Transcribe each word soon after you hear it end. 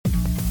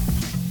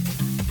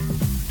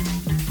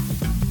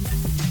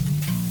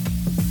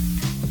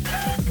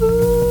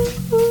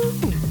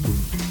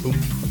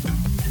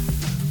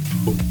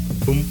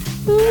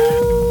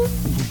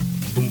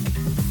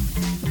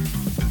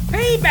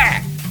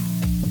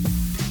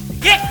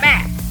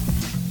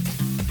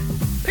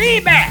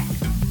payback.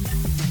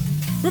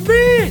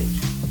 Revenge.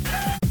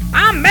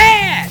 I'm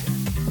mad.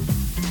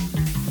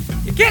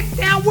 You get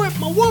down with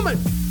my woman.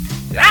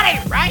 That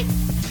ain't right.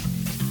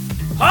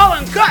 Haul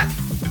and cut.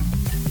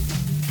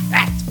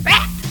 That's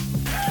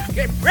fact.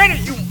 Get ready,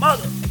 you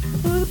mother.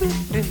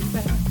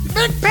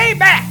 Big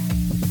payback.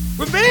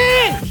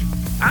 Revenge.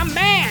 I'm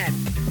mad.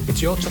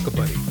 It's your Chucker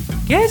Buddy,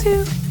 Guess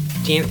who?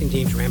 Jonathan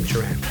James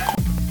Ramcharan,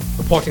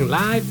 reporting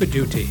live for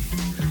duty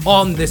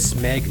on this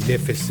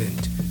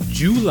magnificent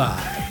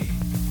July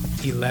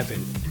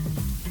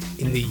 11th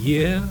in the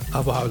year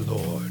of our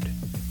Lord,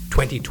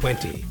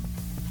 2020.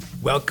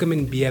 Welcome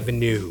and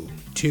bienvenue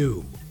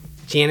to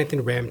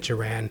Jonathan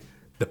Ramcharan,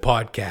 the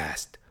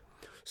podcast.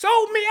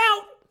 Sold me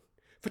out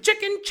for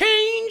chicken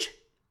change.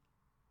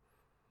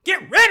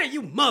 Get ready,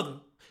 you mother.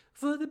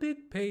 For the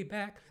big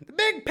payback. The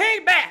big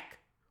payback.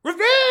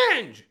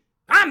 Revenge.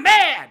 I'm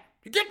mad.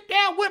 You get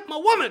down with my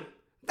woman.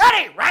 That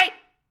ain't right.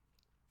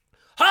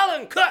 Holler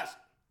and cuss.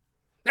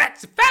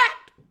 That's a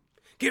fact.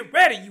 Get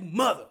ready, you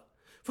mother.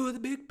 For the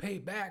big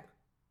payback.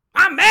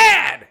 I'm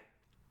mad.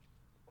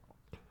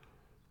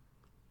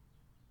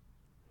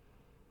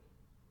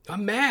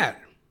 I'm mad.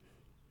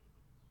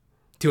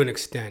 To an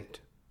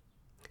extent.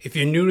 If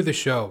you're new to the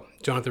show,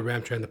 Jonathan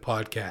Ramcharan, the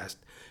podcast,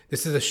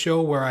 this is a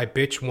show where I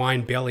bitch,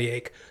 whine,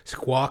 bellyache,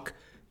 squawk,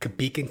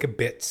 kabeak, and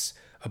kabits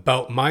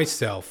about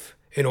myself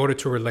in order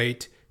to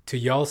relate to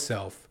y'all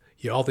self,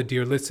 y'all the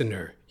dear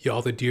listener,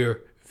 y'all the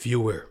dear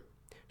viewer.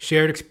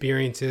 Shared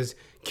experiences,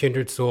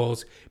 kindred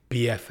souls,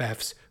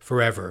 BFFs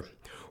forever.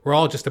 We're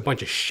all just a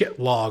bunch of shit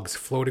logs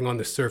floating on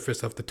the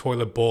surface of the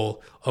toilet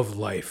bowl of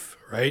life,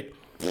 right?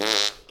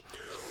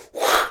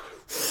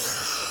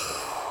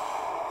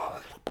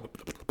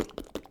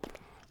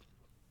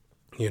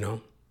 You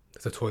know,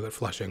 it's a toilet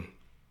flushing.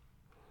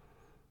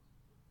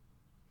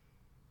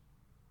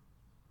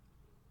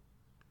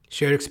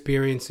 Shared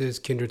experiences,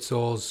 kindred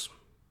souls,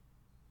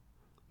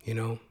 you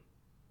know.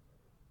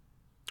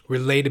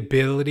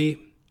 Relatability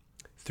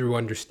through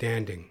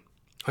understanding.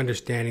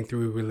 Understanding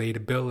through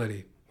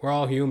relatability. We're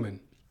all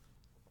human.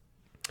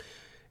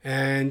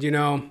 And, you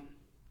know,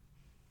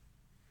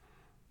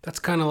 that's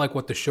kind of like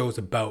what the show's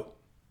about,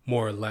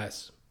 more or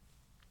less.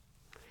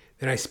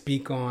 Then I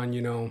speak on,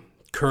 you know,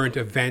 current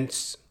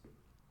events,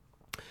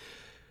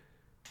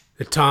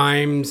 the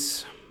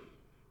times,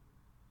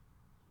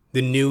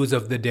 the news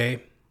of the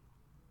day.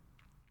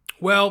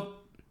 Well,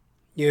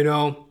 you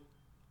know,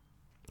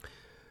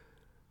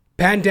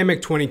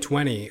 pandemic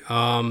 2020,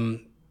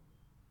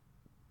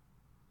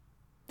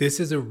 this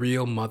is a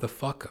real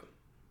motherfucker,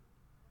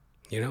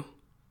 you know?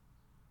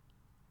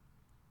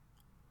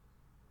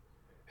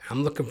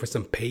 I'm looking for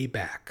some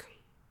payback.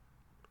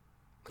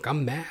 Like,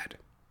 I'm mad.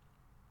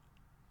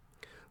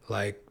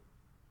 Like,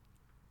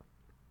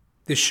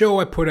 the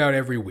show I put out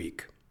every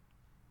week,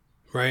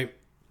 right?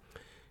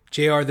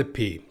 JR the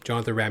P,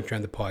 Jonathan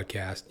Ramcharan, the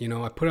podcast. You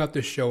know, I put out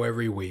this show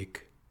every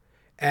week.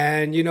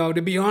 And, you know,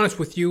 to be honest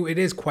with you, it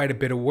is quite a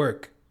bit of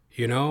work,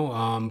 you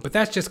know? But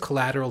that's just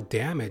collateral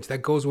damage.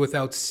 That goes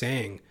without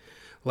saying.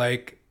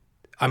 Like,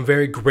 I'm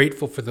very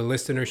grateful for the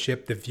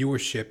listenership, the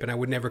viewership, and I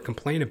would never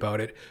complain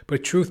about it.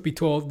 But truth be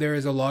told, there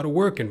is a lot of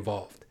work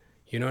involved.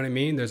 You know what I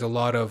mean? There's a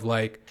lot of,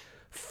 like,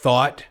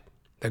 thought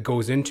that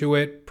goes into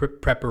it,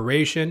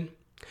 preparation.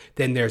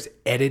 Then there's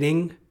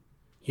editing.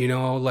 You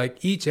know,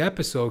 like each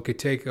episode could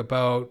take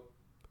about,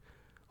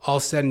 all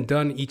said and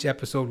done, each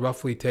episode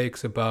roughly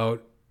takes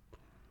about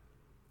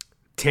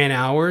 10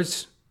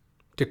 hours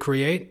to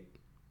create.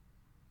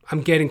 I'm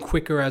getting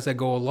quicker as I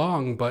go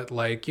along, but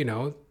like, you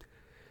know,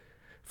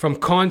 from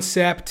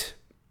concept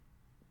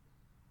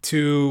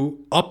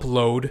to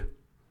upload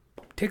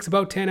takes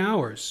about 10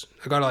 hours.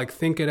 I got to like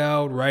think it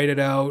out, write it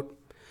out.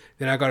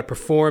 Then I got to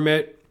perform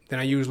it. Then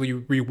I usually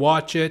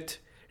rewatch it.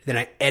 Then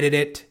I edit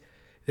it.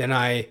 Then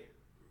I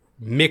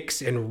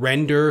mix and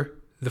render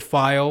the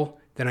file,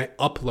 then I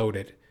upload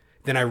it.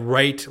 Then I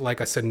write like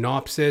a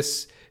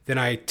synopsis, then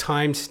I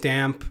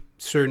timestamp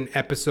certain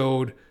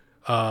episode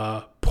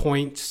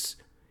points.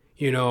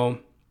 You know,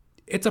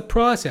 it's a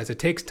process. It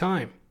takes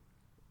time.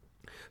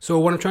 So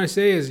what I'm trying to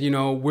say is, you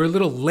know, we're a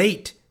little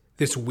late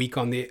this week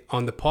on the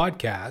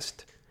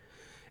podcast,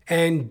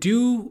 and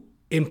due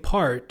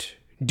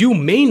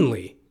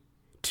mainly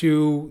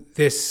to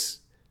this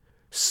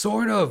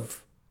sort of,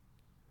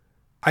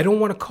 I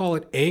don't want to call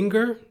it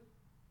anger,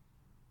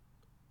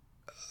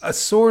 a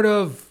sort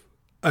of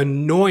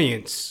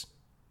annoyance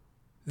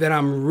that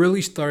I'm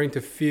really starting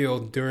to feel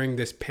during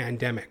this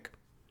pandemic.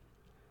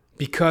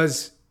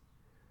 Because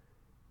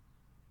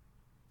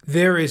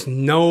there is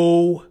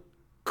no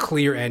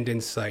clear end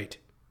in sight.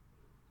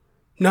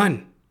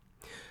 None.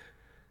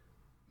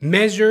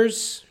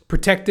 Measures,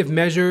 protective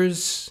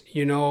measures,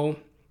 you know,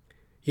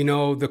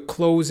 the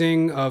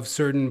closing of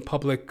certain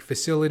public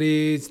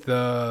facilities,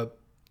 the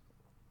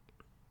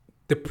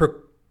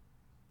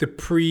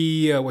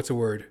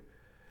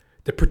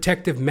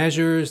protective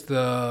measures,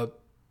 the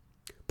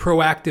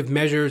proactive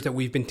measures that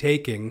we've been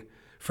taking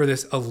for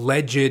this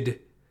alleged,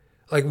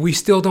 like, we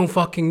still don't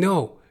fucking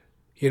know,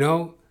 you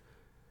know?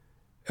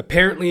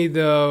 Apparently,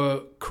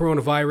 the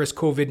coronavirus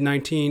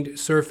COVID-19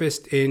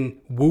 surfaced in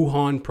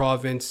Wuhan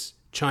province,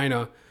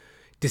 China,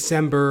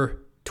 December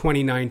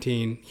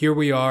 2019. Here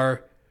we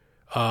are,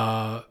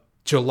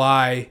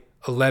 July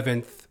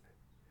 11th,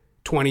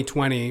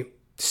 2020,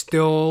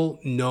 still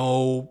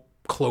no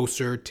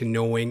closer to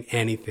knowing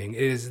anything.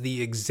 It is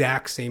the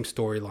exact same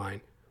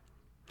storyline.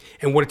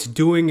 And what it's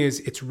doing is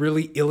it's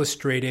really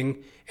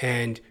illustrating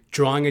and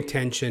drawing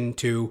attention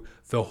to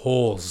the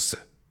holes.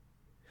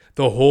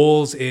 The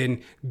holes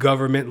in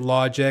government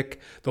logic,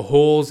 the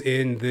holes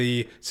in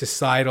the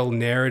societal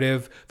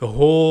narrative, the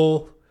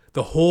hole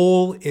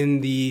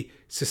in the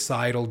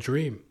societal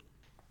dream.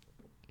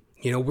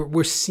 You know,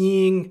 we're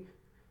seeing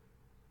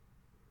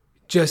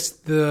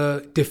just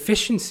the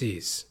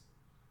deficiencies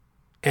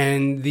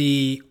and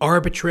the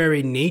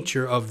arbitrary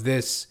nature of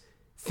this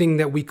thing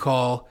that we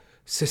call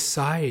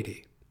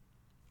society.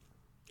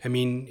 I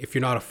mean, if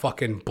you're not a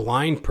fucking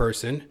blind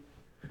person,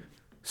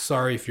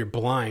 sorry if you're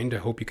blind. I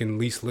hope you can at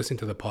least listen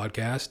to the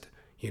podcast.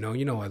 You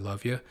know I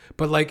love you.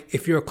 But like,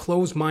 if you're a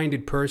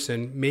closed-minded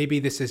person, maybe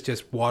this is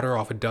just water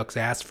off a duck's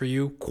ass for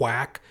you.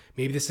 Quack.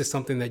 Maybe this is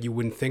something that you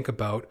wouldn't think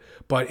about.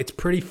 But it's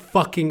pretty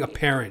fucking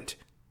apparent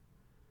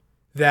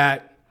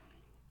that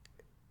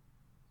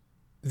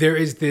there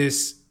is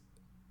this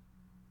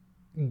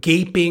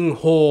gaping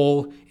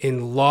hole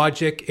in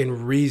logic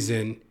and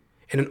reason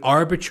and an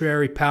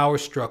arbitrary power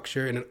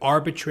structure and an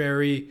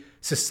arbitrary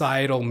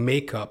societal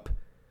makeup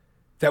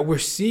that we're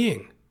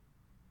seeing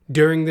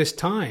during this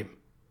time.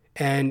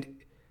 And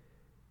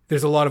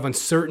there's a lot of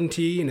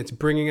uncertainty, and it's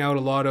bringing out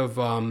a lot of,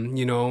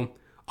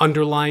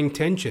 underlying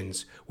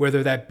tensions,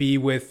 whether that be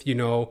with,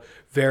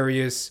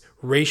 various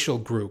racial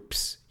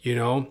groups,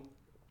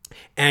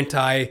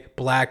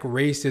 anti-black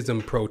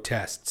racism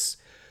protests,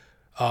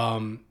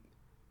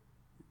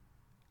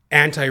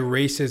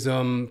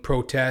 anti-racism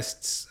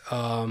protests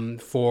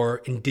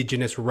for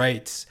indigenous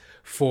rights,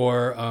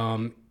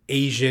 for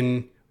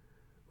Asian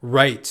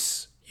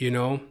rights,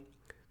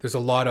 There's a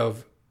lot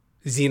of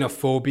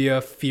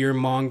xenophobia,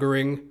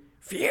 fear-mongering.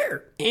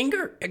 Fear,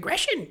 anger,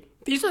 aggression.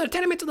 These are the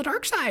tenements of the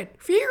dark side.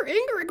 Fear,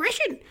 anger,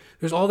 aggression.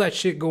 There's all that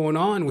shit going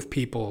on with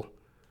people.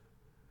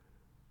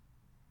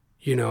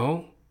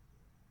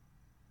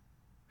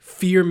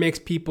 Fear makes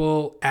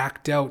people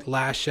act out,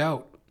 lash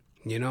out,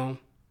 A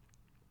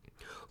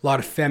lot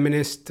of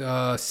feminist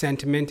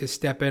sentiment is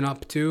stepping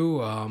up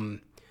too.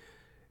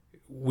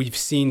 We've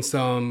seen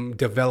some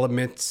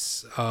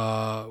developments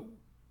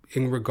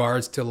in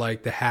regards to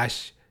like the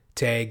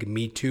hashtag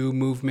Me Too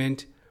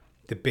movement,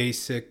 the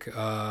basic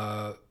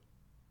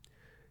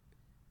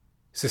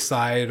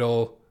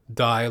societal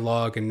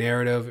dialogue and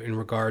narrative in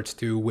regards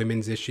to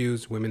women's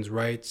issues, women's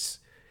rights,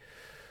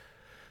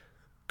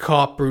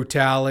 cop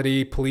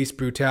brutality, police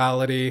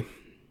brutality,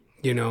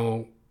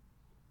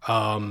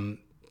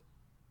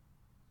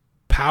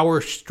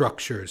 power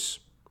structures,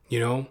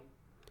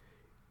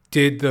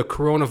 Did the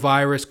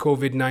coronavirus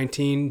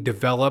COVID-19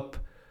 develop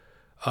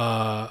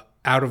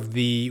out of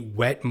the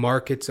wet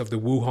markets of the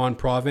Wuhan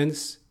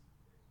province?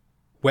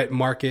 Wet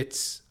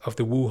markets of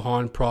the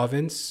Wuhan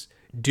province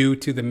due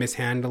to the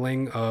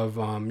mishandling of,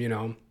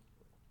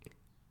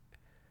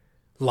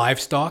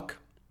 livestock?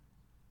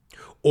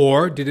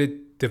 Or did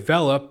it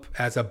develop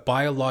as a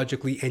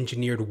biologically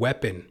engineered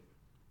weapon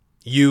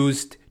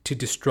used to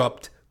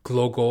disrupt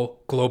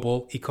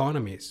global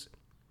economies,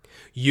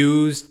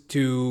 used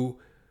to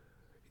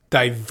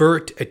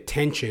divert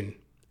attention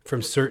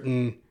from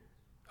certain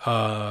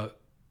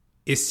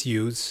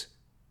issues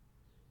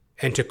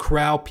and to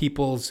corral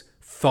people's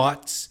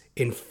thoughts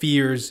and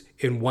fears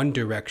in one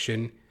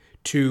direction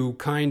to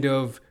kind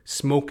of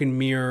smoke and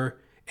mirror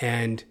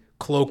and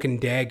cloak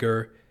and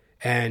dagger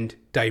and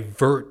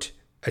divert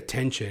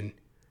attention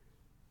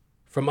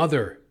from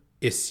other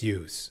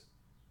issues?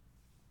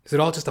 Is it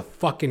all just a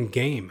fucking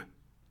game?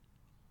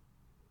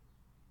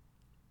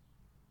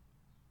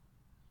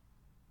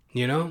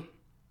 So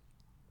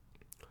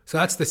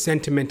that's the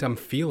sentiment I'm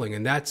feeling,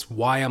 and that's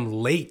why I'm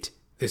late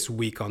this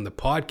week on the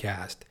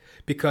podcast,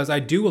 because I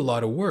do a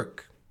lot of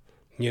work.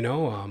 I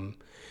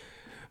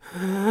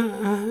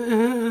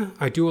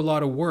do a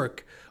lot of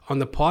work on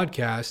the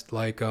podcast.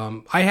 Like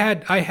I'm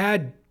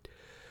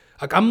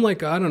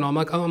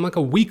like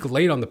a week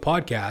late on the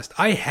podcast.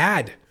 I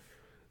had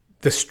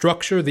the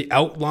structure, the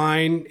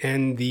outline,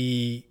 and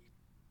the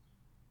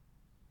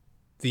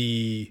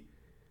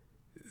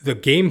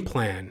game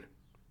plan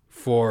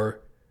for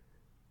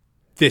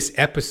this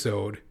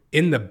episode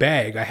in the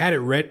bag. I had it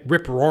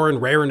rip roaring,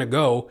 raring to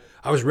go.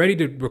 I was ready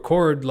to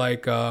record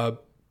like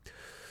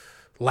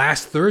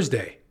last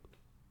Thursday.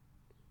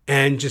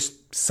 And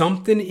just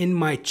something in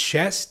my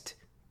chest,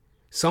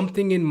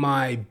 something in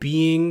my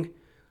being.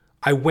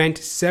 I went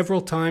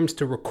several times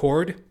to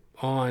record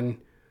on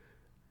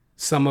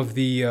some of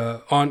the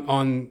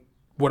on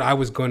what I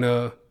was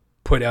gonna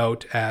put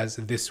out as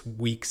this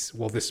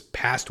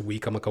past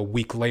week. I'm like a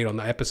week late on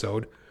the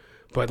episode,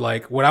 but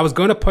like what I was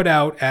gonna put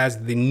out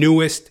as the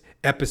newest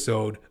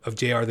episode of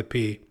JR the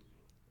P,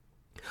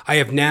 I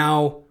have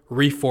now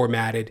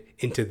reformatted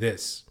into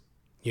this,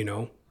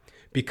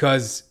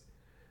 because,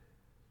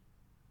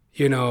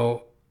 you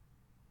know,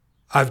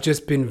 I've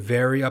just been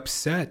very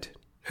upset.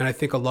 And I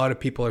think a lot of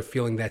people are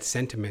feeling that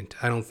sentiment.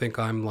 I don't think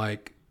I'm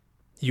like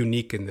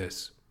unique in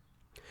this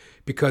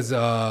because,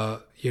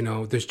 you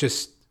know, there's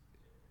just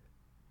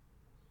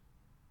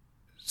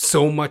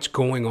so much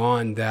going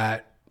on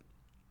that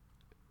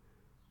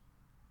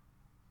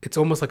it's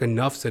almost like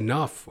enough's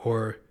enough,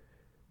 or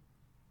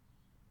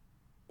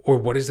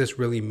what does this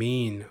really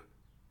mean?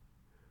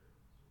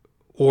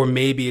 Or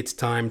maybe it's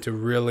time to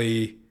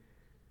really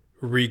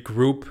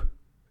regroup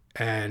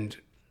and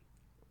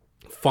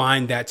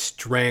find that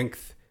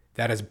strength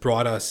that has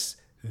brought us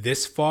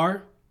this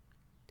far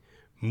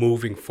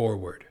moving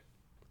forward.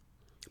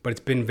 But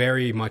it's been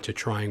very much a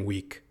trying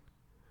week.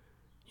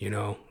 You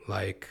know,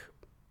 like,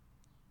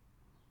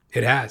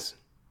 it has.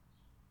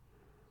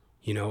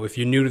 You know, if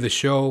you're new to the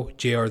show,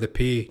 JR the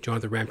P,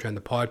 Jonathan Ramcharan,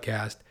 the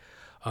podcast,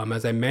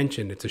 as I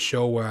mentioned, it's a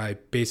show where I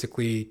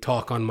basically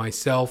talk on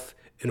myself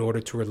in order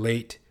to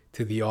relate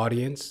to the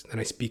audience. And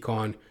I speak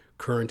on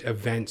current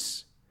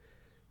events,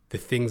 the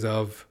things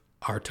of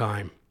our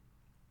time.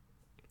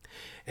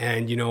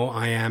 And, you know,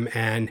 I am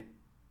an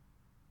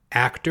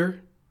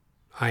actor.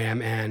 I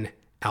am an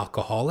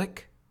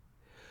alcoholic.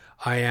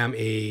 I am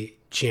a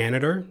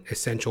janitor,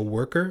 essential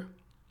worker.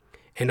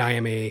 And I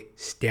am a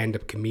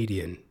stand-up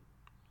comedian.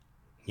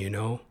 You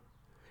know,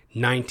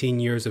 19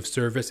 years of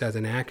service as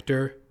an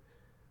actor,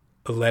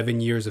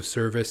 11 years of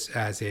service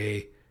as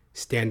a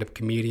stand-up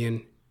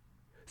comedian,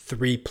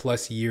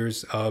 3+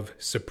 years of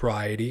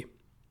sobriety,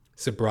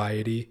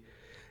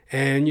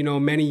 and, you know,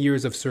 many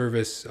years of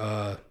service,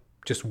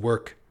 just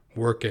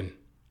working.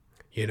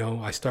 You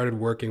know, I started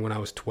working when I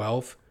was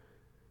 12.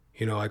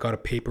 You know, I got a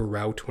paper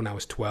route when I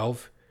was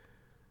 12,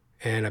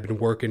 and I've been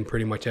working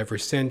pretty much ever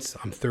since.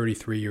 I'm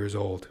 33 years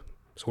old.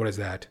 So what is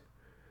that?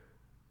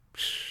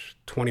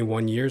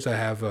 21 years I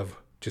have of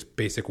just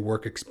basic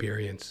work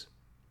experience.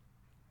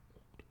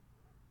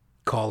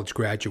 College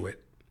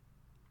graduate.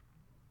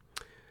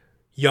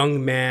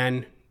 Young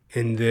man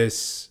in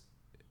this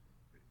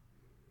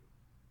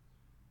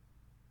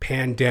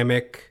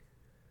pandemic,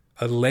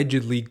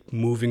 allegedly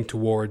moving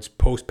towards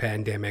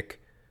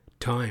post-pandemic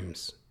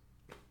times.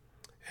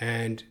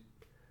 And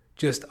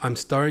just, I'm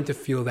starting to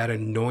feel that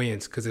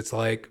annoyance because it's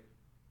like,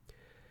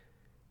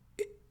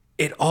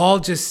 it all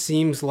just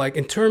seems like,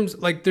 in terms,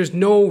 like, there's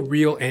no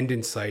real end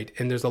in sight.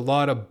 And there's a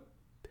lot of,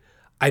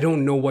 I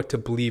don't know what to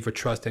believe or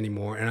trust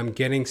anymore. And I'm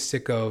getting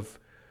sick of,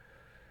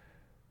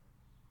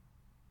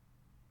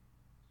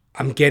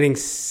 I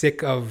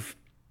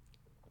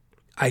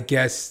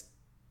guess,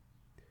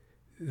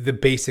 the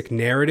basic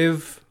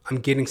narrative. I'm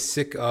getting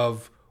sick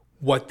of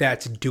what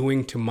that's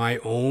doing to my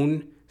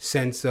own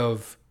sense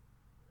of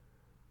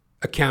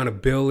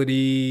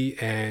accountability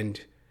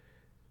and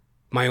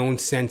my own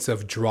sense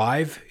of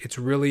drive. It's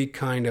really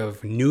kind of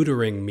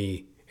neutering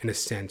me in a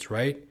sense,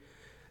 right?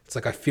 It's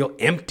like I feel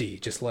empty,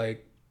 just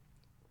like,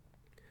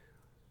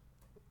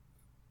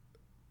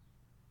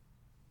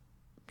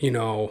 you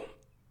know,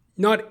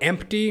 not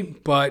empty,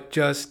 but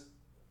just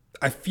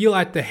I feel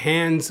at the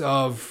hands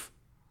of,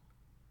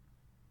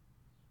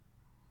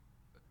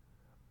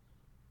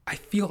 I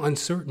feel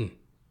uncertain.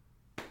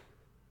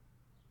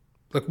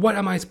 Like, what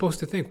am I supposed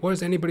to think? What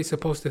is anybody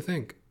supposed to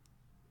think?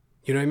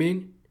 You know what I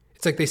mean?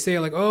 It's like they say,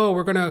 like,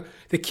 oh,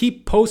 they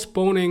keep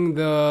postponing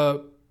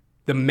the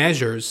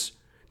measures.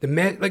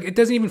 Like, it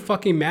doesn't even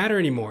fucking matter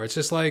anymore. It's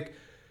just like,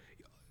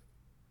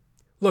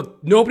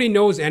 look, nobody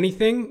knows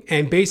anything,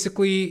 and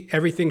basically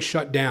everything's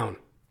shut down.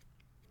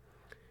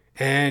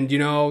 And, you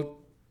know,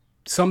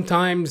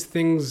 sometimes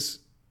things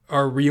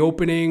are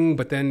reopening,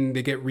 but then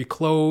they get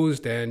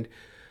reclosed, and,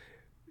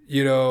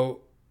 you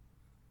know,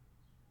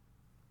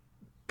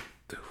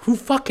 who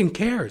fucking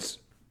cares?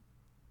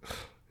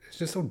 It's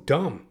just so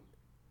dumb.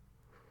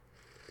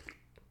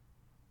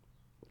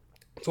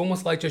 It's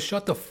almost like, just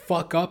shut the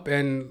fuck up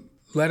and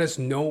let us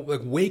know,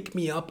 like, wake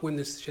me up when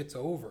this shit's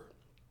over.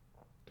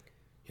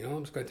 You know,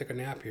 I'm just going to take a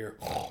nap here.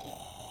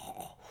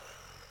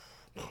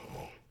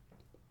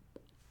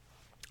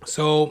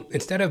 So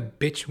instead of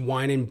bitch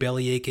whining,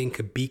 belly aching,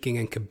 kabeaking,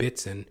 and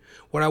kibitzing,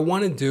 what I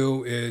want to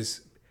do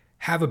is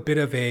have a bit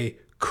of a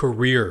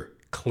career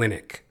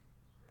clinic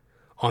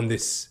on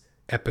this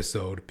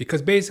episode.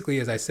 Because basically,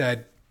 as I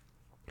said,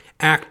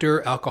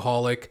 actor,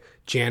 alcoholic,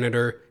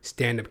 janitor,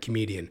 stand-up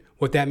comedian.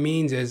 What that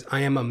means is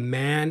I am a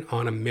man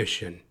on a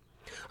mission.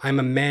 I'm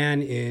a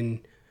man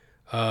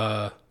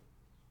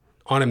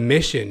on a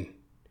mission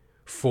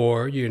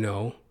for, you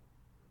know,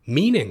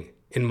 meaning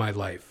in my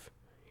life,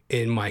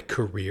 in my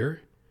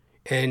career,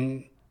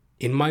 and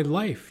in my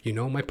life, you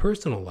know, my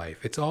personal life.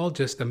 It's all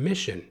just a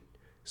mission,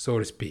 so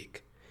to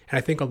speak. And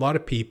I think a lot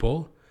of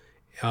people,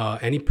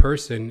 any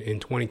person in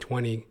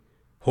 2020,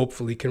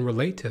 hopefully can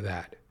relate to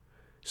that.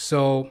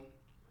 So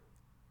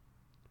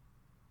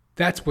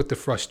that's what the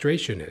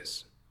frustration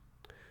is.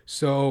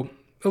 So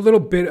a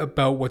little bit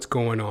about what's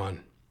going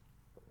on.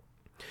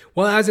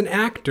 Well, as an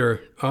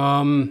actor,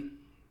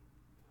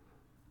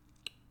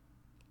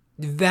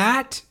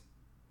 that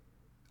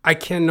I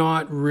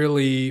cannot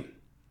really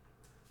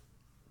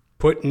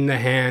put in the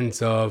hands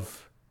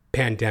of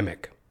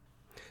pandemic.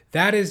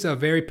 That is a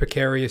very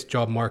precarious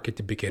job market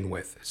to begin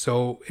with.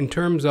 So in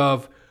terms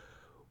of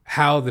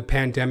how the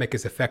pandemic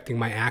is affecting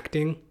my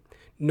acting,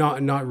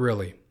 not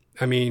really.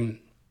 I mean,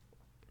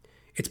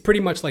 it's pretty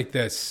much like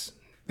this.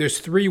 There's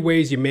 3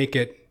 ways you make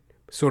it,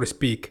 so to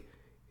speak,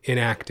 in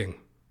acting.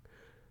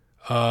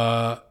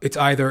 It's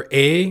either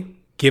A,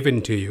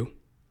 given to you,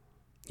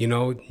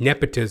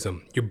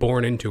 nepotism. You're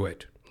born into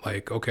it.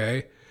 Like,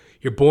 okay,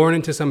 you're born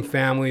into some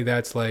family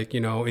that's like,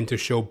 into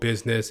show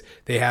business.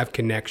 They have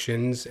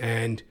connections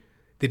and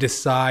they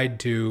decide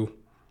to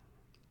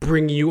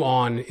bring you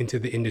on into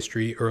the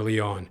industry early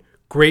on.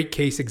 Great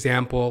case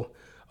example,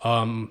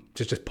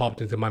 just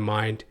popped into my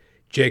mind.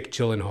 Jake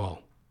Gyllenhaal,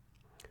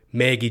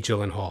 Maggie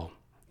Gyllenhaal,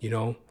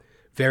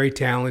 very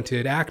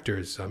talented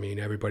actors. I mean,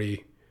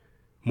 everybody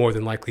more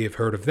than likely have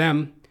heard of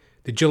them.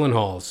 The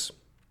Gyllenhaals.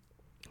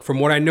 From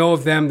what I know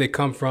of them, they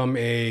come from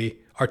a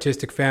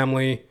artistic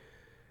family.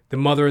 The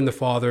mother and the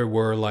father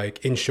were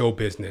like in show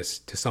business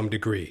to some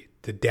degree.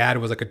 The dad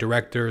was like a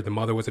director. The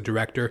mother was a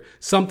director.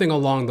 Something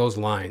along those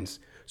lines.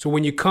 So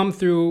when you come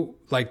through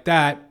like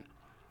that,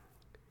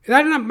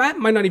 that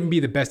might not even be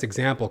the best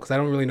example because I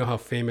don't really know how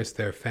famous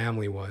their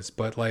family was.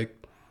 But like,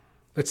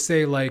 let's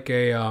say like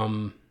like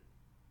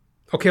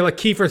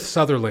Kiefer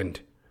Sutherland.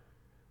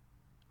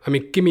 I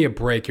mean, give me a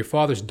break. Your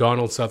father's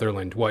Donald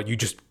Sutherland. What, you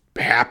just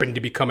happen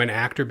to become an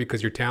actor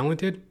because you're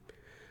talented?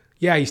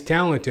 Yeah, he's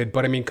talented,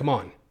 but I mean, come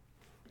on.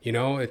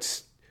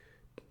 It's,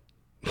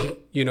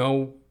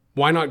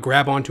 why not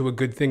grab onto a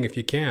good thing if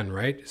you can,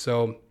 right?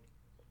 So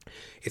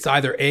it's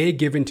either A,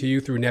 given to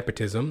you through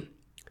nepotism,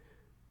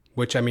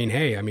 which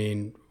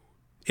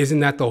isn't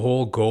that the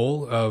whole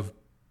goal of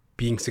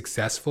being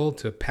successful,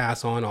 to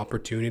pass on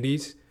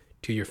opportunities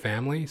to your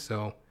family?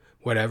 So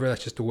whatever,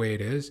 that's just the way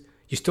it is.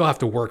 You still have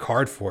to work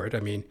hard for it. I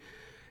mean,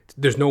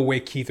 there's no way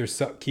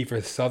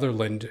Kiefer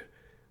Sutherland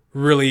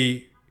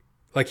really,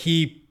 like,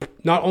 he,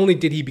 not only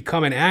did he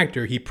become an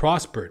actor, he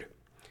prospered.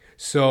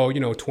 So,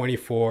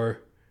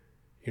 24,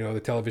 the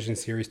television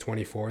series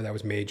 24, that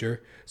was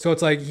major. So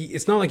it's like,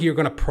 it's not like you're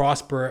going to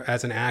prosper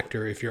as an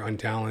actor if you're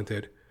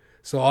untalented.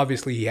 So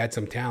obviously he had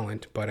some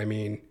talent, but I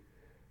mean,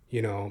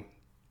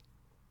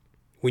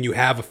 when you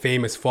have a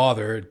famous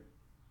father,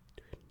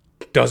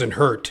 it doesn't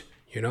hurt,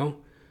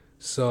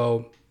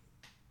 So,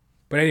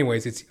 but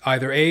anyways, it's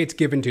either A, it's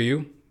given to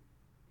you,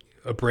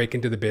 a break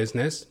into the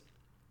business.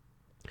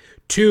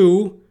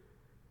 2,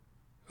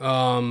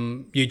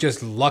 you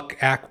just luck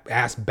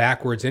ass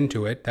backwards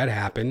into it. That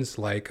happens.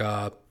 Like,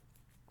 I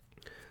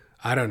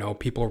don't know,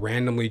 people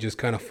randomly just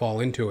kind of fall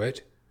into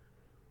it.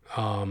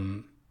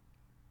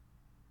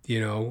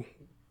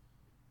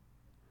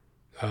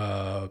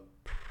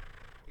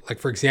 Like,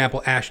 for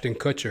example, Ashton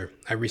Kutcher.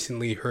 I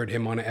recently heard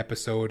him on an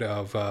episode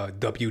of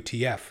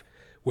WTF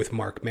with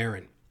Marc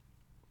Maron.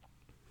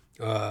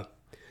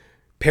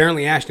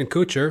 Apparently Ashton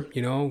Kutcher,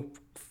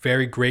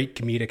 very great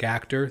comedic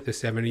actor, The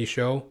 70s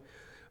Show.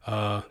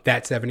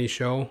 That 70s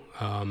Show.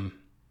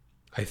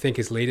 I think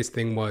his latest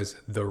thing was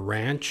The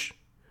Ranch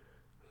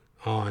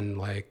on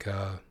like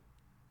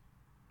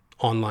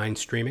online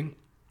streaming.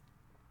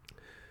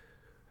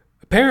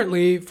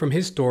 Apparently, from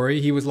his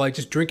story, he was like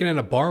just drinking at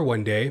a bar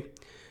one day,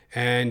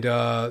 and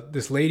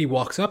this lady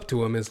walks up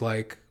to him and is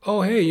like,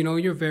 "Oh, hey, you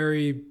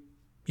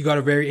got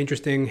a very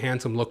interesting,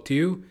 handsome look to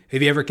you.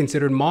 Have you ever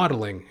considered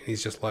modeling?" And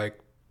he's just like,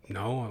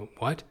 "No,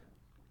 what?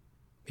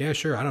 Yeah,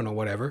 sure, I don't know,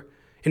 whatever."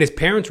 And his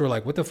parents were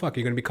like, "What the fuck?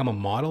 You're going to become a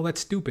model? That's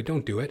stupid.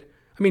 Don't do it."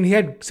 I mean, he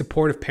had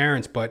supportive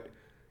parents, but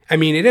I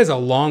mean, it is a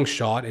long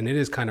shot and it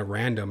is kind of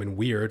random and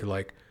weird.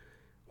 Like,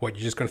 what,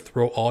 you're just going to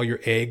throw all your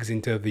eggs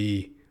into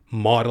the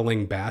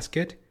modeling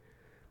basket?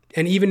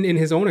 And even in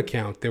his own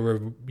account, there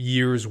were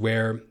years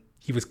where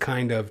he was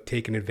kind of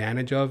taken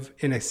advantage of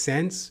in a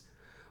sense.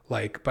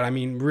 Like, but I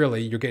mean,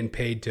 really, you're getting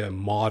paid to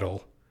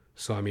model.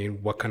 So, I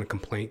mean, what kind of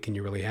complaint can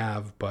you really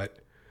have? But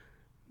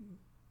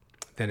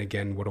then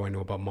again, what do I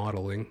know about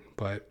modeling?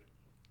 But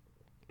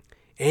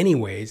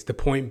anyways, the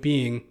point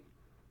being,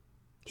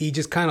 he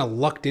just kind of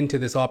lucked into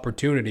this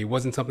opportunity. It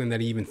wasn't something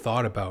that he even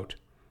thought about.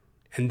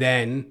 And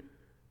then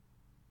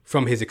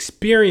from his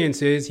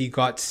experiences, he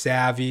got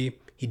savvy.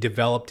 He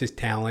developed his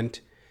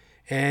talent.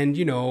 And,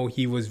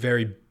 he was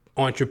very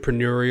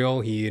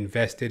entrepreneurial. He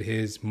invested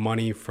his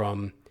money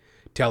from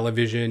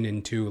television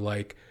into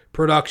like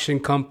production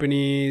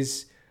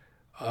companies,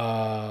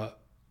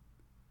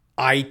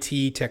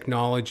 IT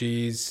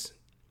technologies,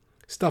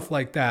 stuff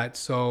like that.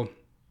 So,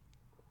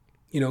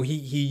 he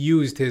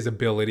used his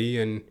ability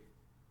and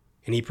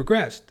he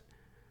progressed.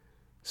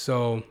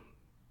 So,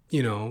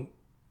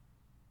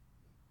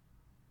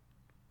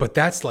 but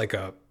that's like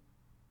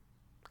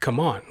come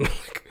on,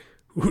 like,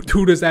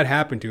 who does that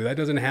happen to? That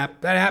doesn't happen.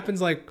 That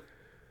happens like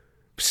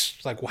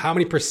how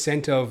many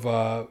percent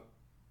of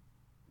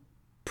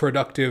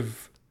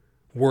productive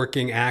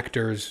working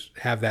actors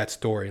have that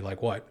story?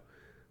 Like what?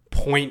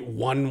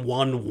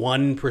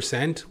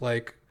 0.111%?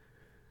 Like,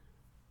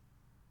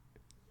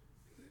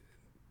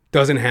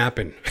 doesn't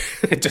happen.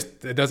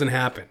 It doesn't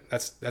happen.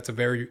 That's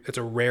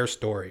a rare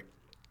story.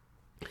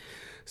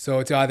 So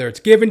it's either it's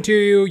given to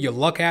you, you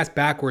luck ass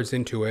backwards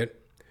into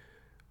it,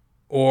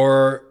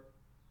 or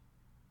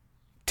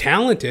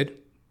talented.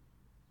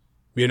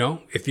 You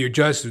know, if you're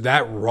just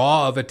that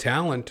raw of a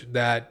talent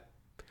that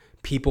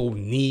people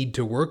need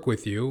to work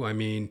with you. I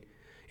mean,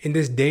 in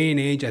this day and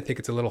age, I think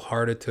it's a little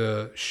harder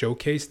to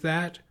showcase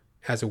that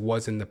as it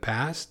was in the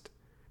past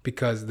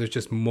because there's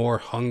just more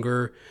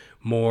hunger,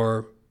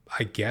 more,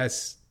 I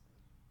guess,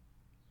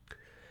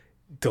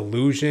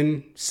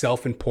 delusion,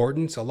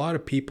 self-importance. A lot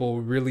of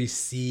people really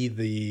see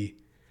the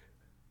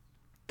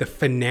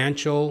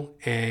financial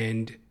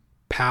and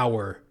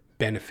power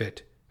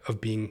benefit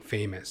of being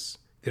famous.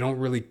 A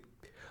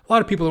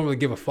lot of people don't really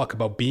give a fuck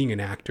about being an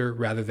actor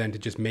rather than to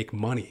just make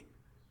money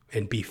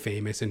and be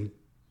famous and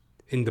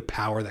in the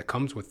power that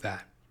comes with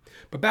that.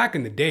 But back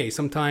in the day,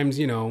 sometimes,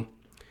 you know,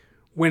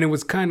 when it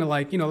was kind of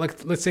like, you know,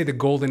 like let's say the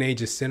golden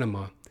age of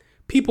cinema,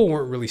 people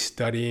weren't really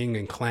studying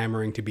and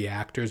clamoring to be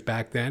actors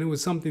back then. It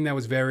was something that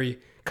was very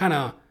kind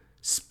of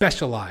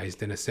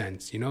specialized in a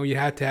sense. You know, you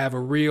had to have a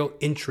real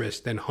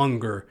interest and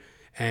hunger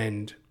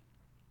and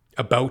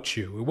about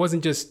you. It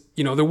wasn't just,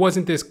 you know, there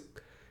wasn't this,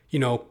 you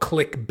know,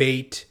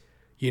 clickbait,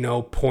 you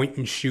know, point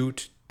and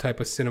shoot type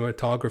of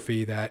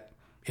cinematography that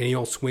any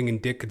old swinging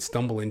dick could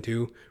stumble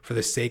into for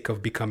the sake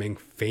of becoming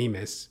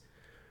famous,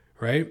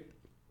 right?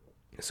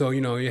 So,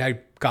 you know, you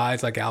had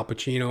guys like Al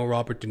Pacino,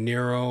 Robert De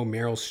Niro,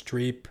 Meryl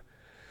Streep,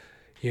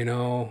 you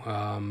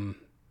know,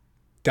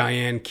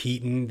 Diane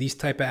Keaton, these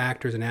type of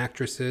actors and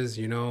actresses,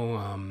 you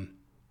know,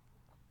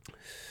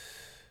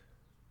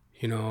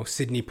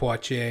 Sidney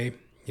Poitier,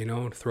 you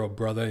know, to throw a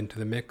brother into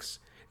the mix.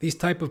 These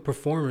type of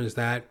performers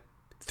that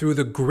through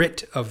the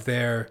grit of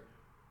their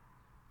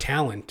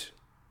talent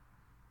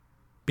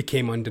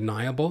became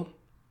undeniable,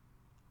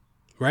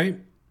 right?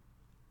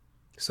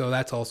 So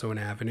that's also an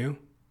avenue.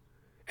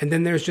 And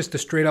then there's just the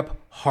straight up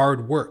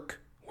hard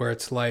work where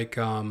it's like,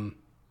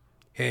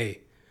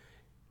 hey,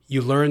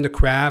 you learn the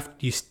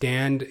craft, you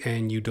stand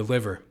and you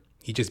deliver.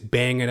 You just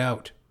bang it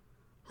out,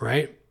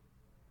 right?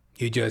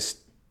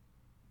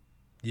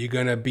 You're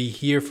going to be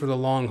here for the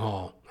long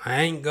haul.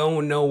 I ain't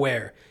going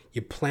nowhere.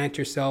 You plant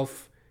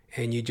yourself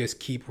and you just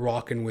keep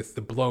rocking with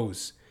the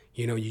blows.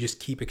 You know, you just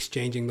keep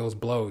exchanging those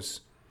blows.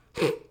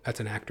 That's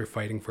an actor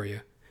fighting for you.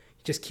 You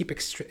just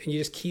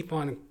keep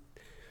on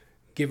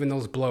giving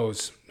those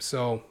blows.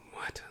 So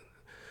what?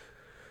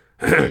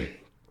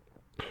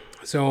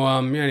 So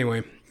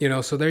anyway, you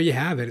know, so there you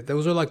have it.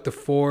 Those are like the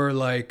four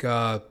like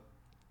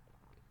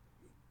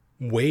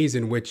ways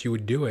in which you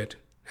would do it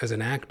as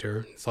an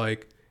actor. It's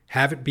like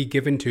have it be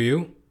given to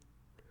you,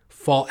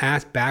 fall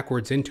ass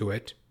backwards into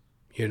it,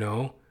 you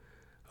know,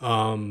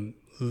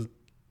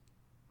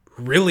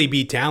 really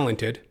be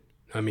talented.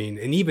 I mean,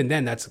 and even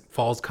then that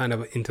falls kind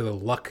of into the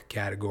luck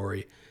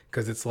category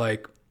because it's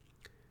like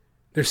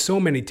there's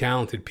so many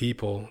talented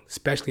people,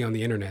 especially on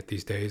the internet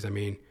these days. I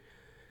mean,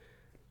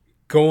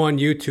 go on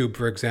YouTube,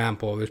 for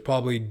example. There's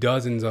probably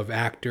dozens of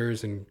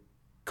actors and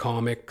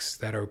comics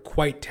that are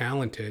quite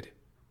talented,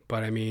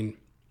 but I mean,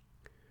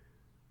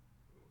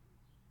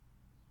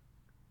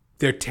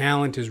 their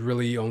talent is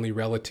really only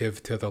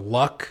relative to the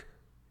luck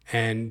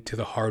and to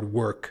the hard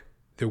work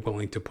they're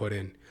willing to put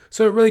in.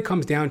 So it really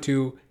comes down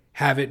to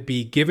have it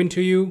be given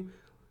to you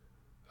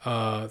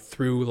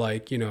through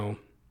like, you know,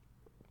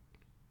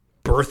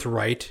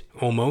 birthright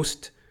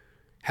almost.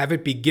 Have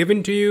it be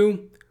given to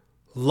you,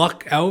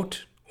 luck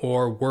out,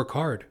 or work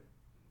hard.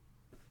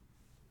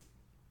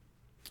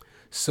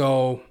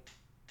 So,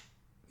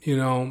 you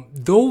know,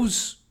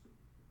 those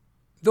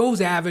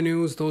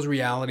avenues, those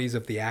realities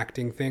of the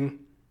acting thing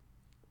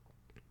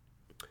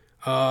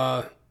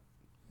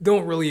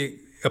don't really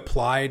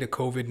apply to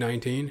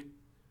COVID-19,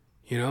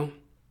 you know?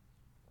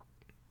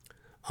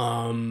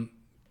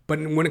 But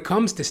when it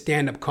comes to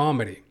stand-up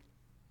comedy,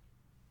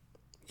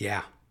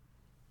 yeah.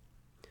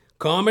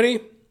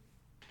 Comedy?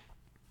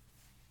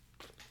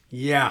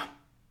 Yeah.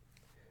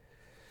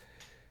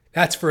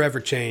 That's forever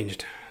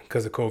changed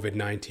because of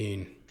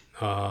COVID-19.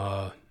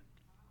 And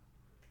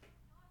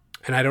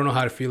I don't know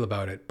how to feel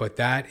about it, but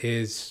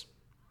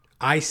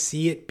I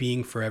see it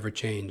being forever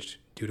changed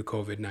due to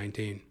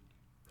COVID-19.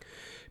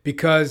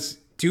 Because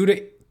due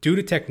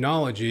to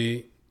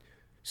technology,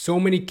 so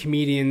many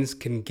comedians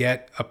can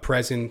get a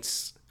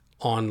presence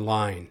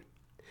online,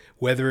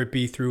 whether it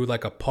be through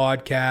like a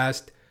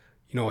podcast,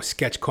 you know, a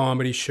sketch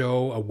comedy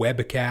show, a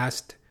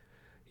webcast,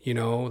 you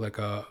know, like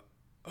a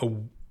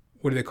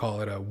what do they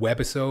call it? A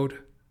webisode?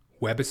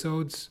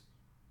 Webisodes? Is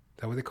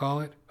that what they call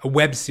it? A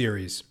web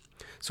series.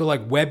 So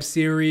like web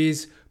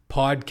series,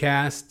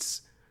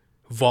 podcasts,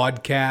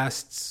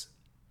 vodcasts,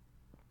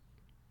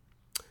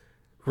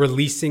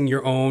 releasing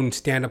your own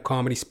stand-up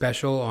comedy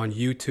special on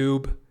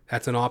YouTube.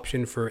 That's an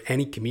option for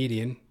any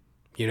comedian,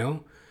 you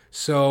know?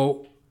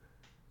 So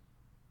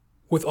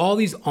with all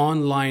these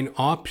online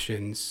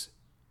options,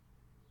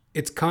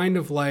 it's kind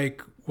of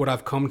like what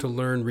I've come to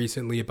learn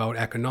recently about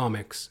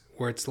economics,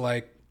 where it's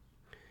like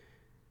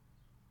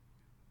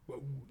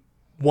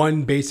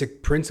one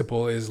basic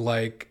principle is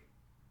like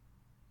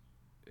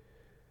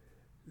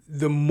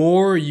the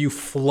more you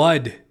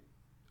flood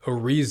a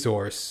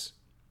resource,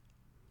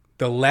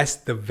 the less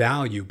the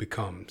value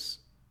becomes,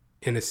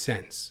 in a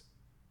sense,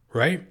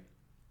 right?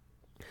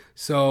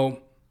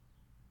 So,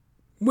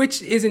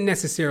 which isn't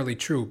necessarily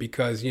true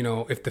because,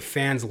 if the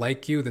fans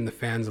like you, then the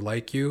fans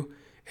like you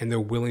and they're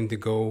willing to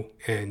go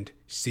and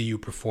see you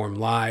perform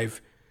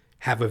live,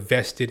 have a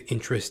vested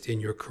interest in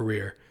your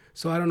career.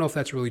 So I don't know if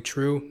that's really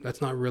true.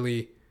 That's not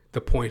really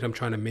the point I'm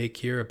trying to make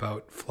here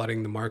about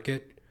flooding the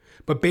market.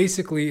 But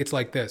basically, it's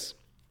like this.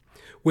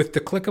 With the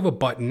click of a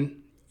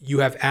button, you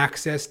have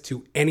access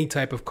to any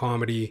type of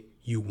comedy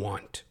you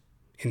want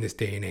in this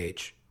day and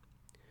age.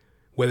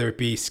 Whether it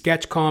be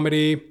sketch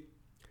comedy,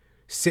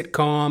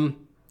 sitcom,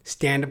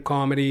 stand-up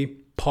comedy,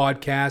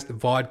 podcast,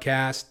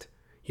 vodcast,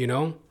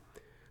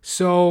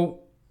 So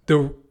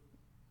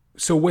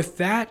with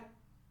that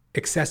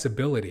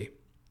accessibility,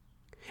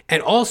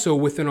 and also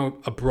within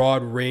a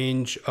broad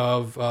range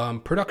of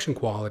production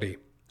quality,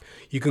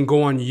 you can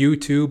go on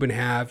YouTube and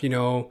have,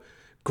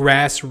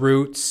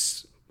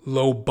 grassroots,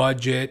 low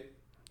budget,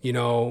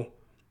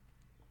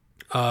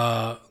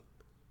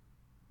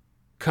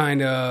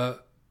 kind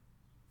of,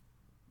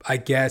 I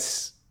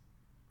guess,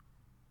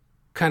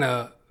 kind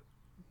of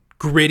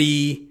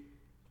gritty,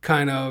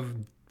 kind of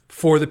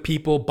for the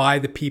people, by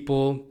the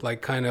people,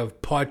 like kind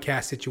of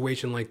podcast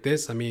situation like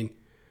this. I mean,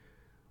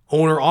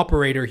 owner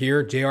operator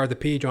here, JR the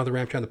P, Jonathan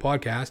Ramcharan the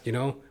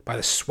podcast, by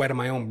the sweat of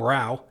my own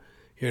brow,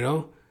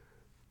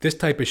 this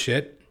type of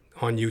shit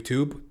on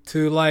YouTube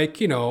to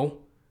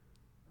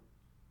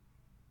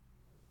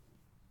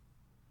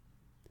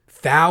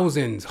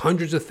thousands,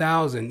 hundreds of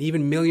thousands,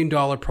 even $1 million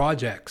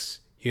projects,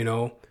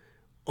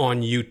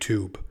 on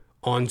YouTube,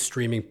 on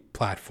streaming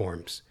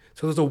platforms.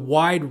 So there's a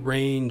wide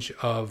range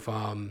of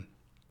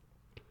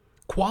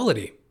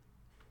quality,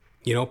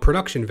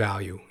 production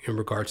value in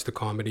regards to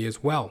comedy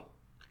as well.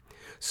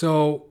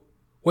 So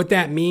what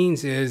that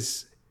means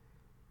is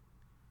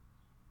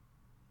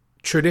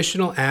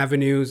traditional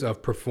avenues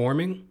of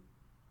performing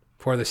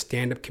for the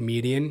stand-up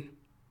comedian,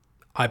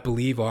 I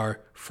believe,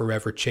 are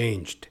forever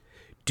changed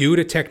due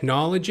to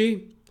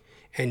technology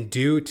and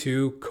due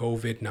to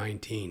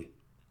COVID-19.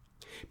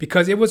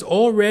 Because it was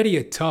already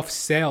a tough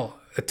sell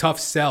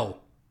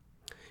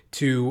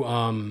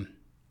to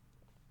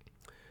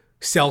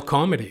sell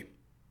comedy.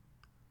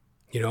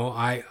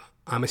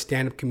 I'm a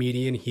stand-up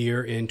comedian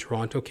here in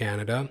Toronto,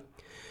 Canada.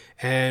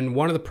 And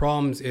one of the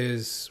problems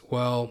is,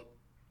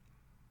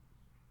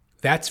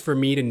 that's for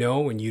me to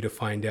know and you to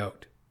find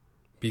out.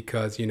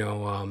 Because,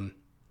 I'm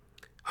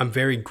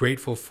very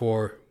grateful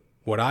for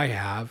what I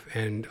have,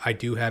 and I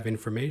do have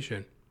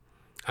information.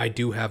 I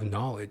do have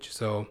knowledge.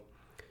 So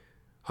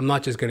I'm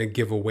not just going to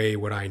give away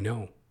what I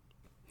know.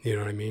 You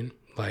know what I mean?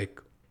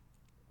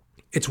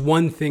 It's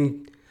one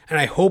thing, and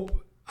I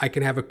hope I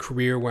can have a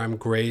career where I'm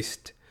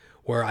graced,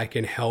 where I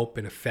can help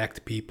and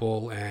affect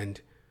people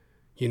and,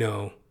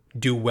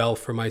 do well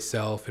for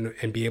myself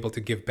and be able to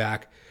give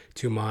back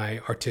to my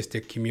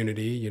artistic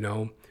community,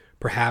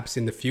 perhaps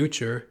in the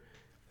future,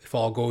 if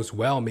all goes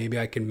well, maybe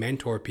I can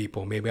mentor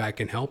people, maybe I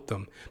can help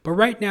them. But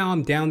right now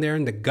I'm down there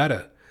in the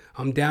gutter.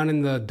 I'm down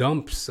in the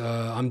dumps.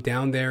 I'm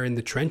down there in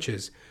the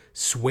trenches,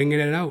 swinging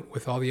it out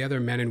with all the other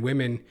men and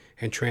women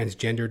and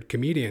transgendered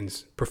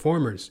comedians,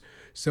 performers.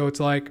 So it's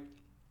like,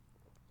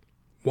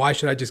 why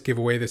should I just give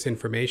away this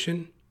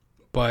information?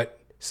 But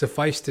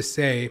suffice to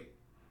say,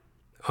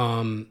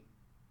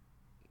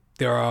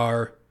 there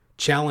are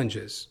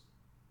challenges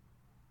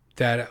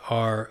that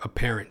are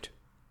apparent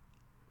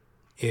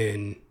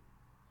in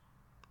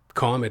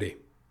comedy.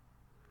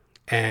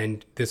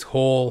 And this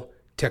whole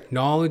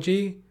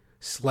technology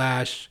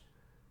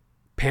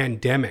 /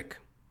 pandemic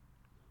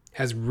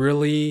has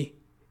really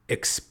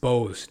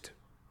exposed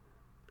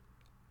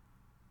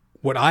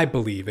what I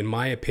believe, in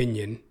my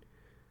opinion,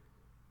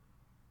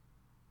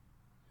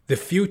 the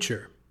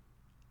future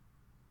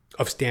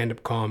of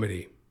stand-up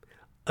comedy,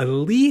 at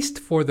least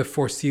for the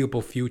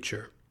foreseeable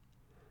future,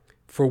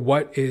 for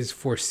what is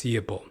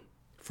foreseeable,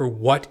 for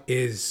what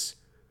is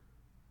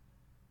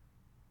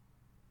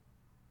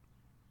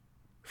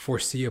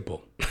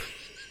foreseeable,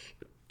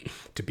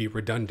 to be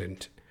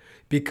redundant,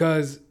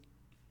 because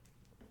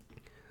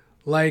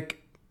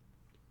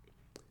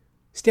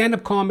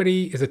stand-up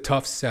comedy is a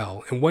tough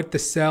sell, and what the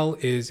sell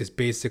is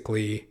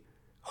basically,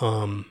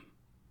 who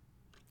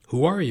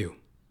are you?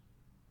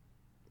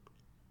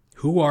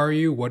 Who are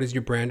you? What is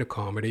your brand of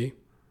comedy?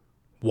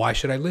 Why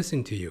should I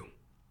listen to you?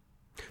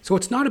 So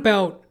it's not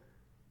about,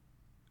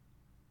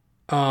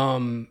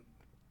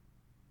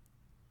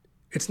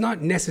 it's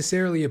not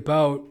necessarily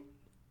about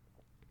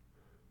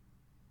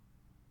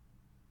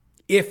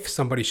if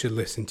somebody should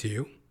listen to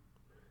you.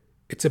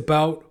 It's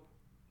about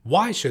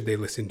why should they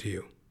listen to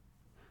you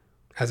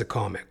as a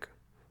comic?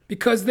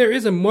 Because there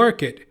is a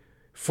market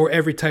for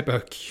every type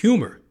of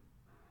humor,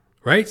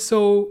 right?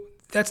 So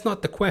that's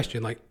not the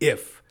question,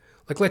 if.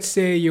 Let's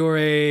say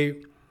you're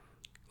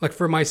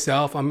for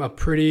myself, I'm a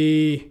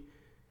pretty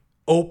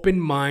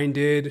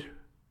open-minded,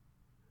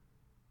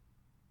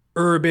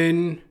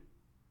 urban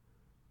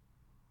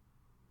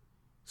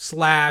 /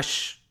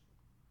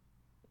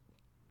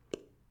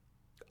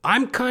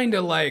 I'm kind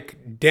of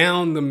like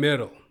down the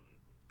middle.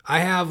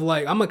 I'm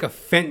like a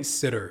fence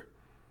sitter.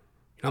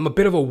 I'm a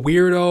bit of a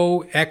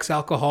weirdo,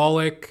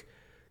 ex-alcoholic,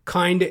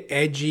 kind of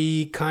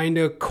edgy, kind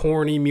of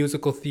corny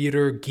musical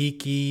theater,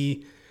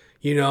 geeky,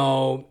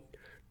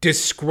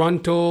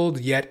 disgruntled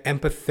yet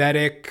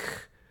empathetic,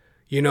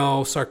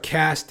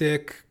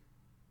 sarcastic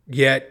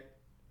yet,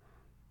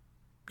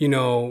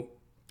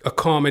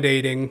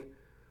 accommodating.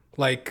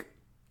 Like,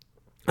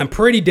 I'm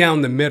pretty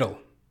down the middle.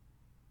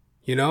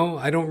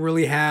 I don't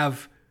really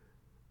have,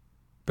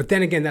 but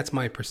then again, that's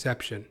my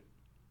perception.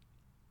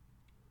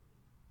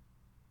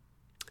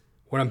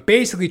 What I'm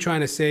basically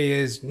trying to say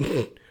is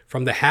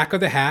from the hack of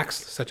the hacks,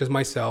 such as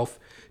myself,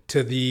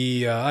 to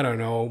the,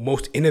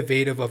 most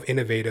innovative of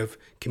innovative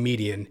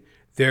comedian,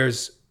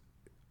 there's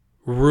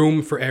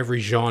room for every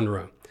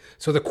genre.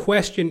 So the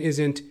question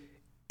isn't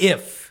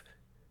if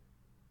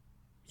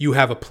you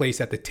have a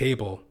place at the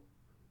table.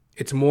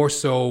 It's more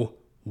so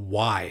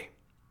why.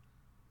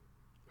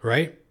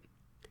 Right?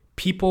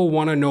 People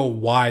want to know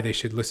why they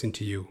should listen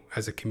to you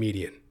as a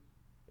comedian.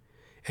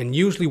 And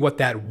usually what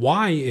that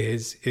why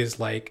is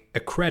like a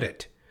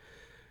credit.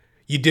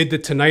 You did the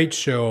Tonight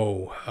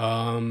Show.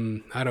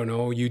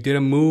 You did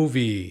a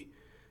movie.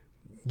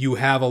 You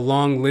have a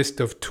long list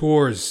of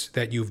tours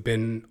that you've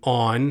been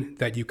on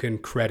that you can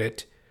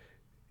credit,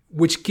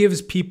 which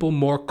gives people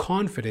more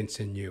confidence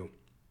in you,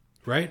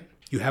 right?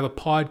 You have a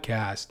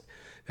podcast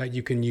that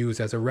you can use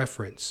as a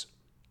reference.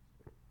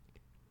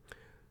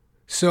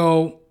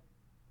 So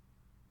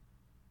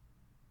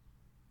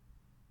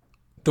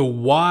the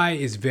why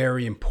is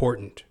very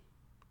important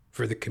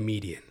for the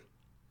comedian.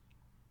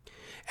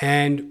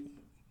 And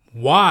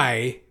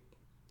why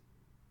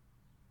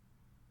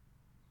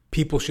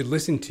people should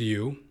listen to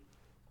you,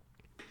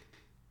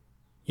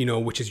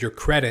 which is your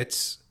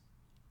credits,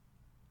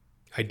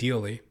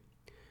 ideally.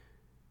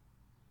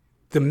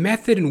 The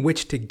method in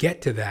which to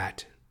get to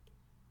that,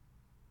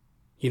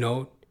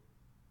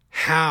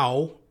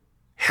 how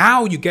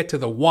you get to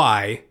the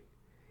why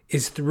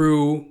is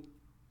through,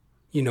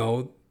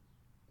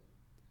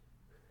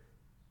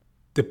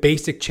 the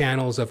basic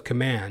channels of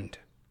command.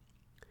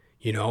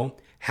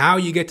 How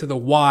you get to the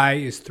why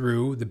is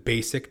through the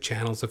basic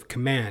channels of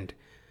command.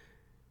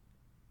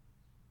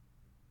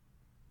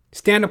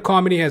 Stand-up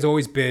comedy has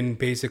always been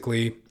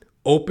basically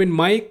open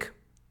mic,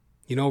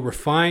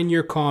 refine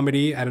your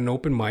comedy at an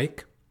open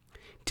mic,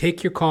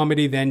 take your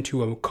comedy then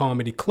to a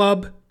comedy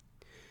club.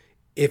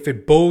 If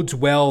it bodes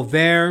well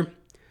there,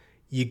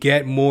 you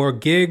get more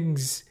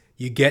gigs,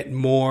 you get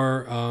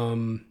more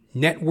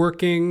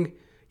networking,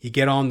 you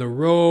get on the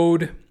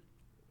road,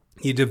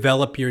 you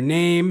develop your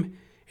name,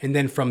 and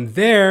then from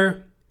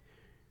there,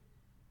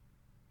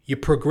 you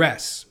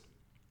progress,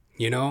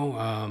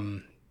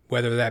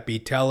 whether that be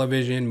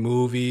television,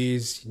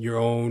 movies, your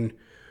own,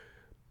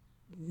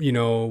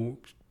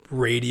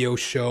 radio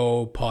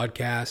show,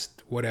 podcast,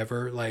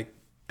 whatever. Like,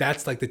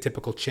 that's like the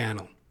typical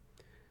channel.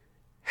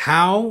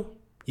 How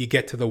you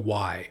get to the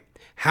why.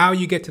 How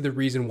you get to the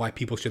reason why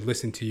people should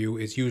listen to you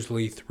is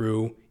usually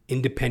through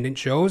independent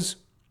shows,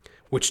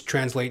 which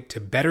translate to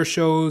better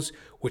shows,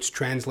 which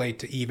translate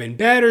to even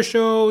better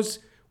shows,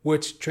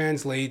 which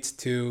translates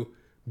to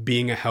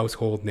being a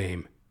household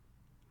name.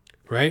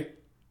 Right?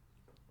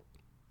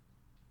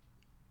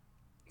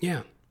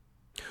 Yeah.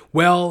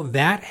 Well,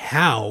 that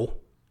how,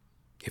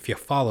 if you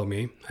follow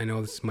me, I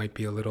know this might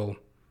be a little,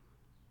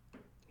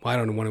 I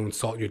don't want to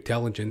insult your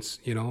intelligence,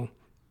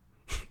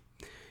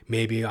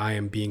 Maybe I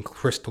am being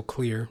crystal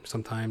clear.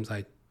 Sometimes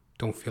I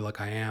don't feel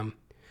like I am.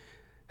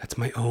 That's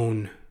my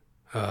own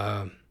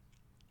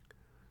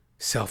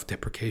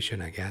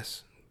self-deprecation, I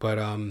guess. But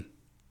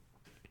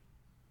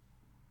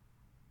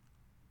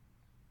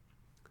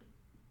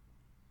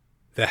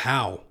the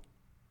how,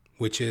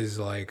 which is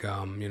like,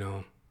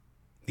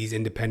 these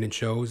independent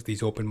shows,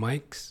 these open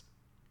mics,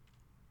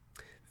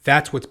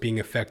 that's what's being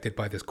affected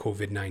by this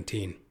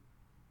COVID-19.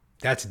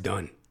 That's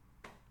done.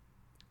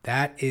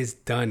 That is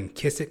done.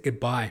 Kiss it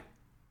goodbye.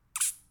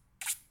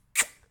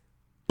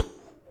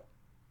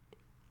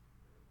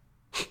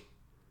 Should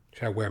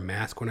I wear a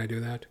mask when I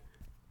do that?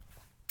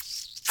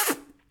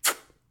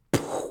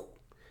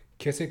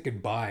 Kiss it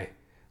goodbye.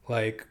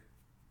 Like,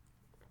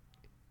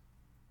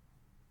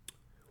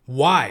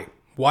 why?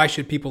 Why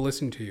should people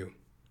listen to you?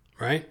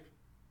 Right?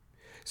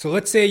 So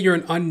let's say you're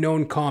an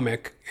unknown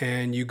comic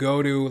and you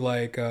go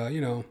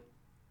to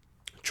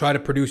try to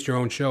produce your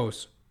own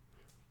shows.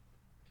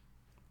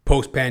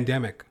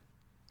 Post-pandemic.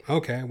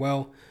 Okay,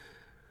 well,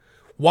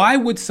 why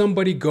would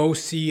somebody go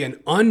see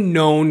an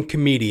unknown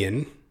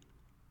comedian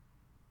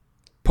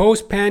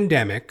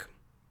post-pandemic,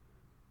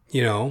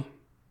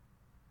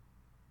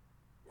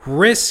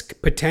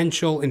 risk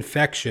potential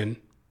infection?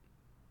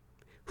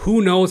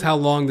 Who knows how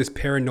long this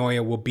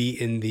paranoia will be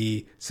in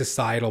the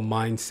societal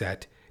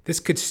mindset? This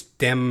could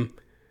stem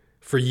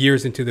for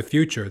years into the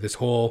future, this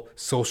whole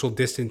social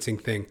distancing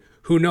thing.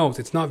 Who knows?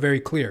 It's not very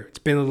clear. It's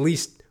been at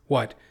least,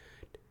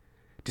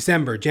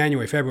 December,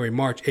 January, February,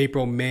 March,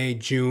 April, May,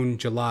 June,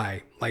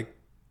 July. Like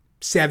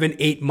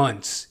 7-8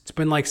 months. It's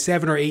been like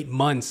 7 or 8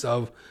 months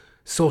of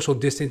social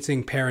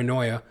distancing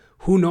paranoia,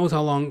 who knows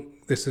how long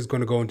this is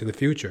going to go into the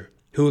future?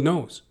 Who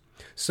knows?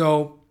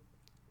 So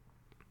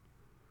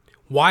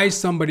why is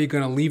somebody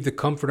going to leave the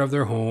comfort of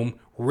their home,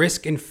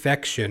 risk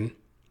infection,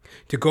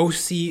 to go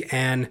see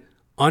an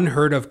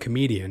unheard of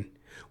comedian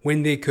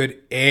when they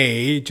could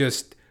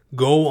just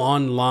go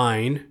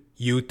online,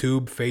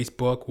 YouTube,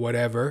 Facebook,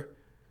 whatever.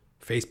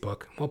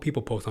 Facebook. Well,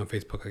 people post on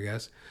Facebook, I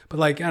guess. But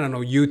like, I don't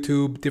know,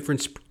 YouTube,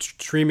 different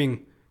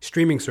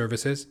streaming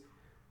services,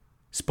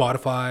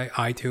 Spotify,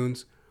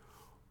 iTunes.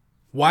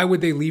 Why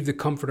would they leave the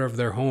comfort of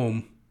their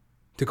home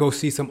to go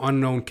see some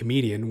unknown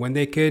comedian when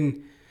they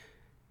can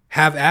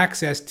have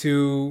access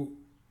to,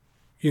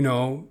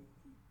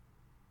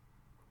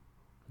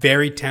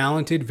 very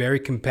talented, very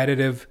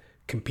competitive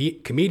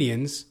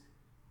comedians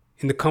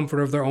in the comfort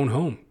of their own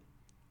home?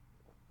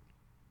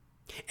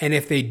 And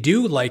if they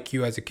do like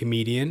you as a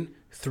comedian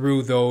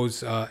through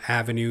those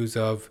avenues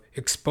of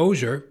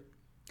exposure,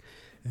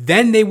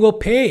 then they will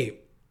pay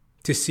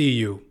to see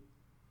you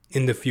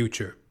in the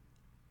future.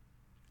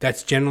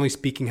 That's generally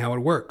speaking how it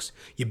works.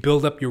 You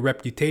build up your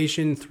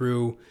reputation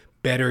through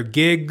better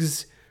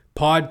gigs,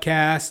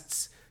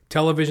 podcasts,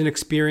 television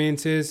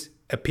appearances,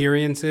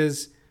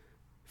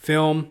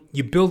 film.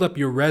 You build up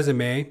your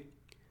resume,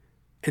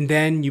 and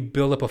then you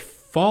build up a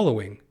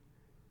following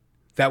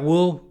that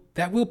will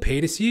pay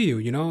to see you.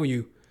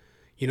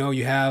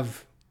 You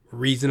have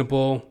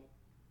reasonable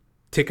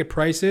ticket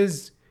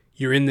prices.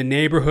 You're in the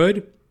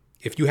neighborhood.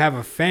 If you have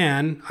a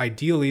fan,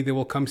 ideally they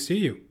will come see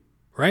you,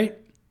 right?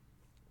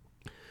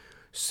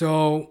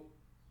 So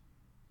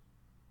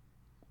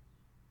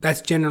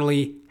that's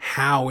generally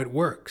how it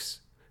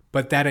works.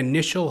 But that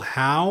initial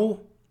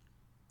how,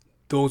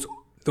 those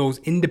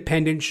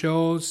independent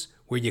shows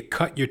where you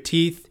cut your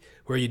teeth,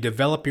 where you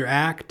develop your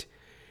act,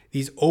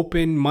 these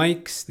open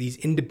mics, these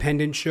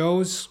independent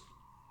shows,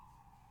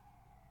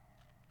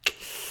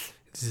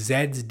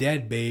 Zed's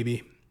dead,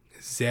 baby.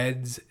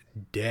 Zed's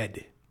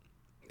dead.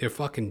 They're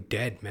fucking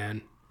dead,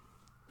 man.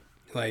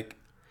 Like,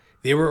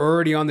 they were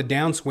already on the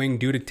downswing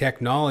due to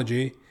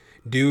technology,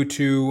 due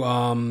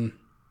to,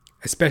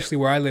 especially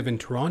where I live in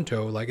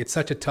Toronto, like, it's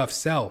such a tough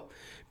sell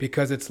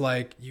because it's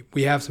like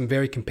we have some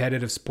very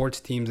competitive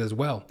sports teams as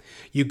well.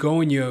 You go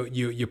and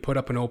you put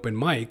up an open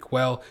mic.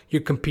 Well,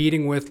 you're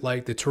competing with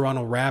like the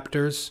Toronto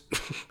Raptors.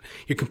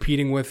 You're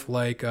competing with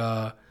like,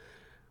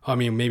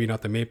 maybe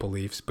not the Maple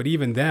Leafs, but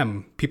even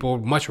them, people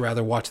would much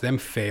rather watch them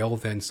fail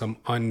than some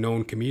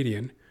unknown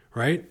comedian,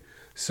 right?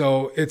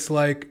 So it's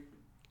like,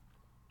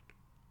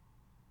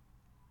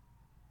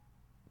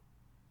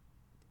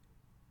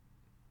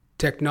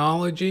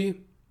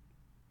 technology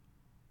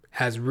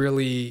has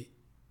really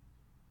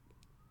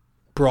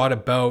brought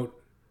about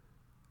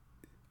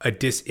a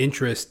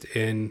disinterest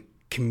in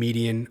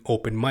comedian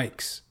open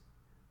mics.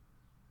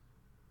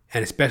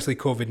 And especially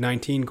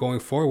COVID-19 going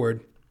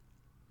forward,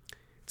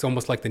 it's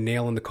almost like the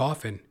nail in the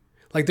coffin.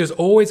 Like, there's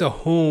always a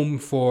home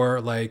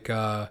for like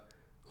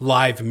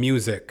live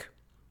music.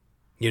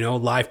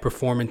 Live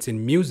performance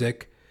in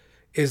music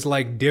is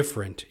like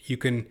different. You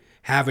can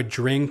have a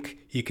drink,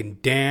 you can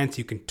dance,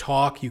 you can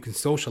talk, you can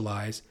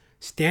socialize.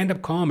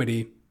 Stand-up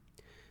comedy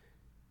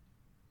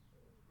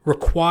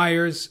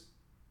requires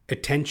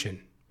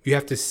attention. You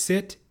have to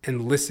sit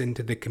and listen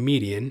to the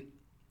comedian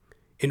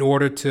in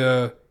order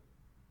to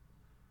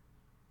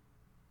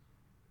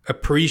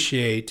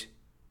appreciate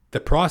the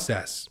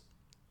process.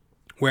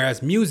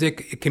 Whereas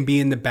music, it can be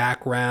in the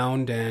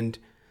background and,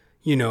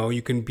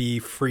 you can be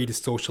free to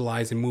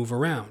socialize and move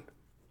around.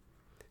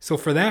 So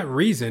for that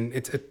reason,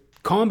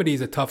 comedy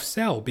is a tough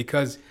sell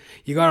because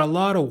you got a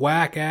lot of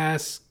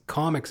whack-ass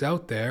comics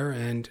out there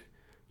and,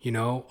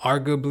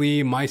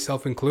 arguably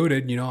myself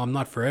included, I'm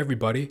not for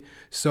everybody.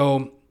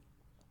 So,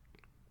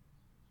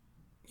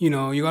 you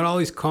got all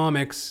these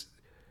comics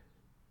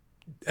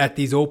at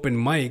these open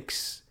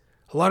mics.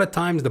 A lot of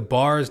times the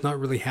bar is not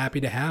really happy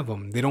to have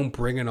them. They don't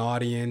bring an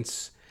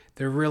audience.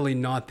 They're really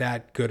not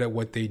that good at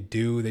what they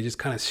do. They just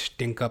kind of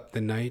stink up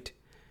the night.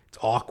 It's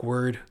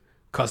awkward.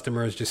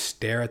 Customers just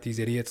stare at these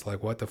idiots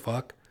like, what the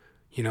fuck?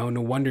 No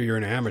wonder you're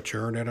an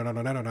amateur.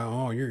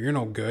 Oh, you're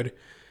no good.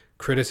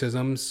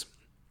 Criticisms.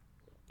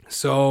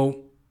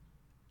 So,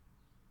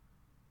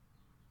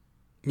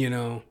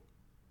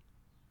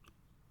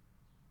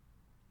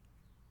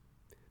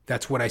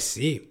 that's what I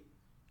see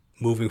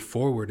moving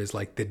forward is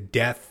like the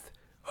death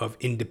of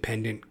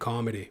independent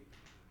comedy.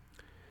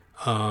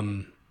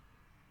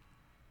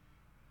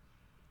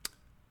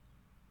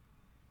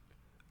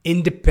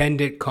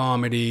 Independent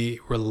comedy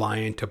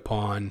reliant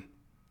upon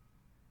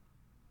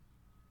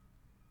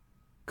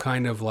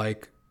kind of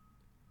like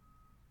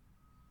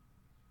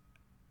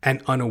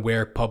an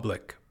unaware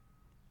public,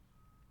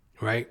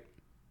 right?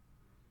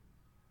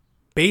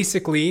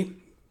 Basically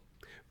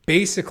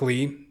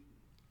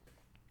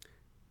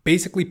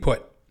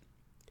put,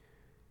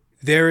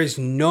 there is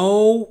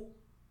no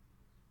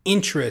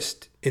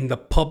interest in the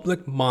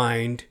public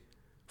mind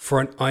for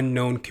an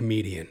unknown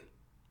comedian.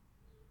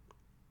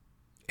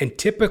 And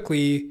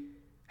typically,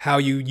 how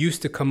you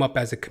used to come up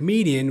as a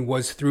comedian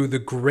was through the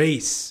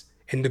grace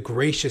and the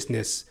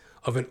graciousness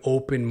of an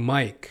open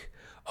mic,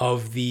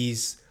 of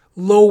these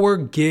lower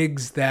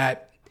gigs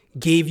that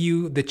gave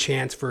you the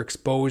chance for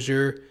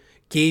exposure,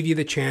 gave you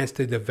the chance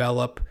to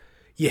develop.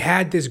 You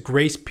had this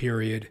grace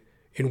period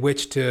in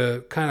which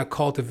to kind of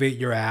cultivate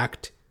your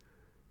act,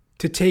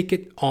 to take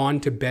it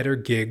on to better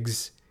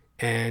gigs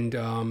and,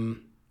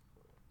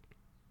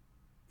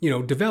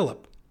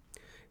 develop.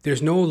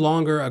 There's no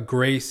longer a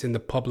grace in the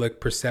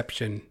public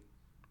perception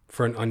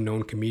for an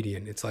unknown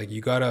comedian. It's like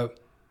you gotta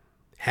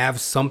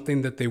have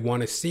something that they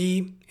want to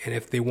see, and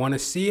if they want to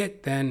see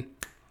it, then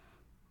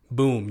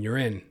boom, you're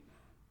in.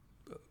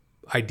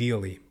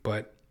 Ideally,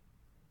 but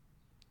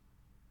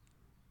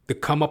the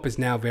come up is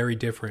now very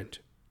different.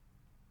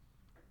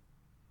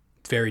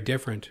 It's very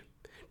different.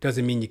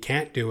 Doesn't mean you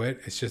can't do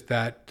it. It's just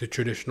that the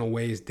traditional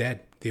way is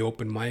dead. The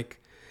open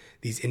mic,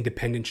 these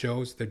independent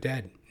shows, they're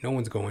dead. No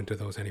one's going to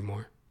those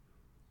anymore.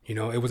 You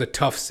know, it was a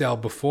tough sell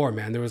before,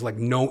 man. There was like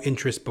no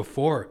interest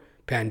before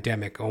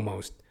pandemic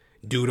almost,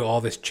 due to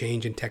all this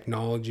change in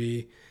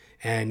technology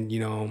and,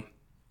 due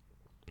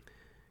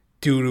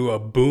to a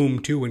boom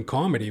too in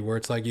comedy, where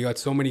it's like you got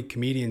so many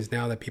comedians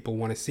now that people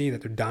want to see,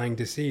 that they're dying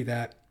to see,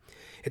 that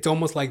it's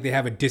almost like they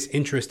have a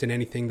disinterest in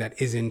anything that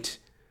isn't,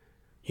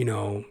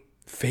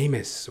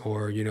 famous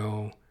or,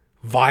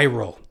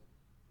 viral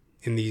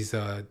in these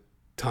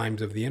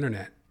times of the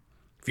internet.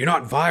 If you're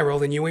not viral,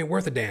 then you ain't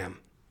worth a damn.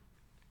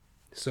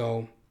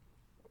 So,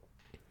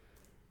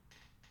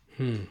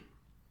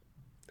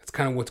 that's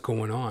kind of what's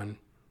going on.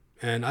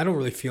 And I don't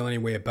really feel any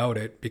way about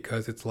it,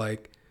 because it's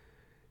like,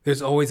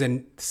 there's always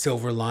a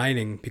silver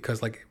lining,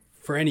 because like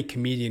for any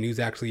comedian who's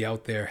actually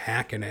out there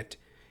hacking it,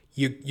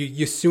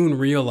 you soon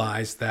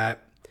realize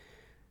that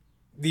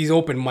these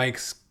open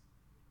mics,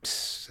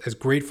 as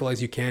grateful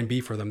as you can be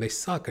for them, they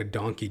suck a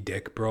donkey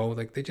dick, bro.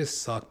 Like they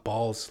just suck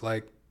balls.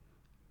 Like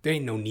there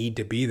ain't no need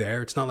to be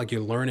there. It's not like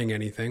you're learning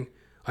anything.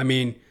 I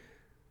mean,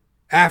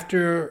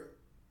 after...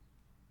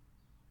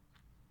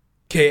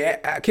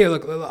 Okay,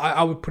 look,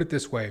 I would put it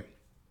this way.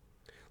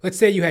 Let's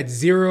say you had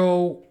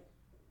zero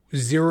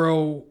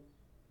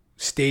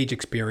stage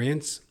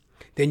experience.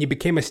 Then you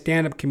became a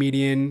stand-up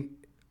comedian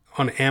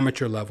on an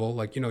amateur level.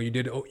 Like,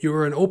 you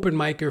were an open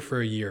micer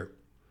for a year.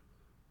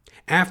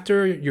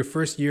 After your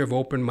first year of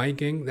open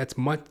micing, that's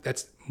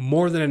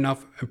more than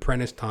enough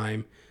apprentice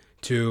time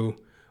to,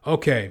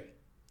 okay,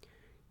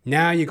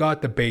 now you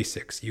got the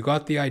basics. You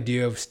got the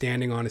idea of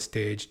standing on a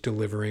stage,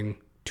 delivering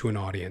to an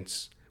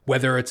audience.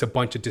 Whether it's a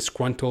bunch of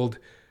disgruntled,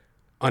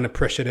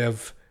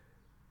 unappreciative,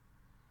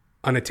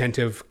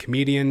 unattentive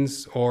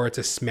comedians, or it's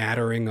a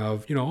smattering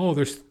of,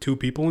 there's 2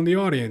 people in the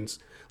audience.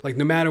 Like,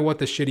 no matter what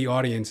the shitty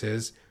audience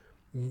is,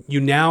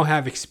 you now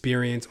have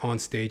experience on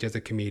stage as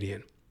a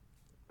comedian.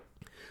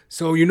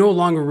 So you no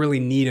longer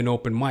really need an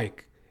open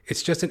mic.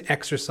 It's just an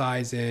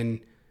exercise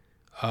in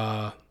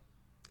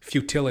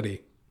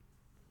futility,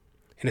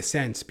 in a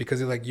sense,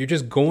 because like you're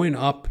just going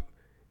up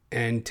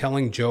and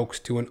telling jokes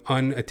to an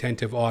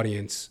unattentive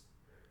audience.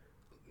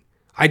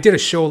 I did a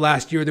show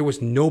last year. There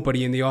was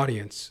nobody in the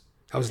audience.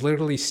 I was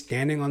literally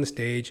standing on the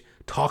stage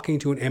talking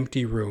to an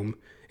empty room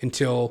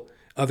until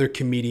other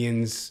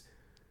comedians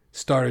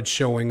started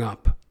showing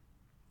up.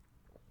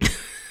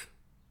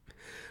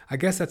 I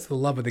guess that's the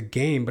love of the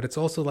game, but it's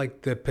also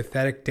like the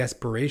pathetic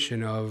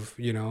desperation of,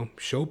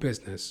 show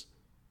business.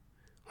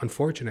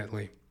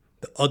 Unfortunately,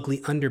 the ugly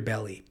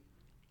underbelly.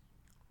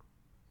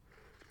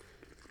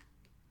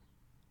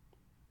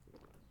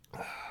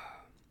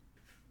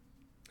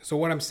 So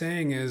what I'm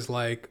saying is,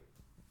 like,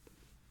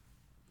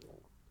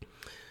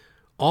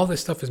 all this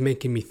stuff is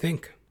making me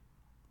think.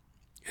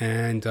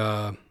 And,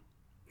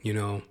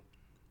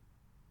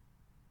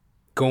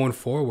 going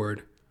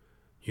forward,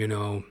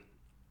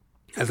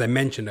 as I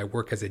mentioned, I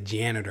work as a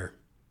janitor.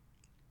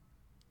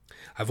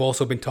 I've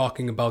also been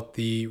talking about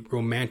the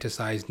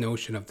romanticized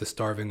notion of the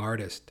starving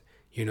artist,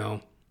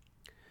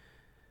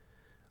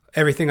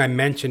 Everything I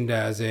mentioned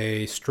as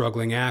a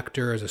struggling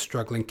actor, as a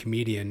struggling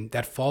comedian,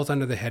 that falls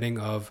under the heading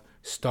of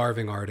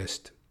starving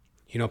artist.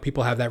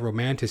 People have that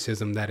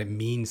romanticism that it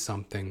means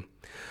something.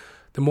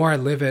 The more I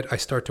live it, I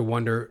start to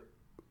wonder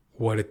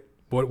what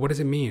does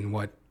it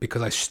mean?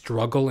 Because I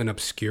struggle in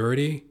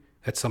obscurity,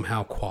 that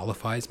somehow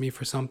qualifies me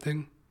for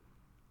something?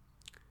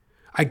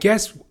 I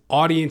guess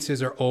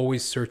audiences are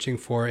always searching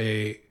for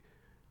a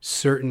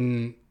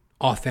certain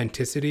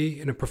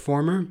authenticity in a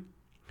performer.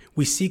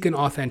 We seek an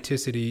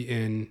authenticity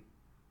in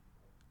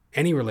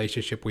any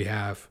relationship we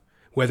have,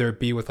 whether it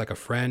be with like a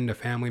friend, a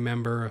family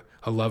member,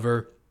 a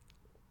lover,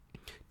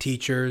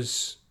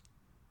 teachers,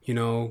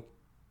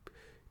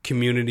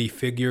 community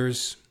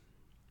figures.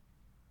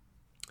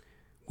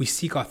 We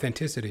seek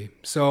authenticity.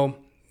 So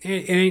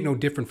it ain't no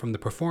different from the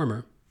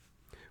performer.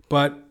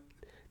 But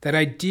that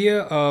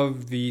idea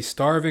of the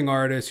starving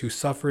artist who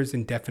suffers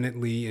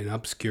indefinitely in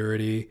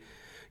obscurity,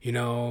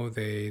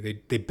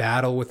 they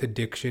battle with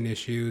addiction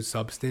issues,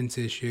 substance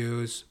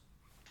issues.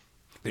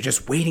 They're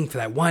just waiting for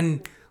that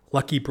one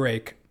lucky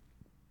break.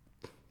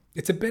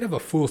 It's a bit of a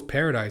fool's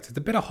paradise. It's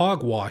a bit of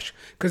hogwash.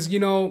 Because,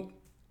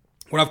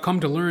 what I've come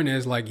to learn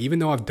is, like, even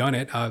though I've done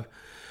it,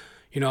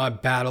 I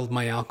battled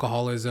my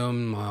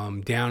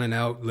alcoholism, down and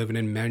out, living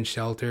in men's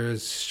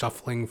shelters,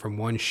 shuffling from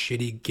one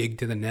shitty gig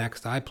to the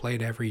next. I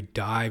played every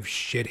dive,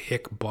 shit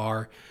hick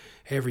bar,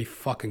 every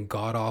fucking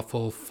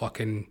god-awful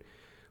fucking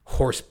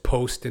horse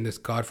post in this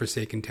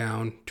godforsaken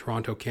town,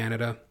 Toronto,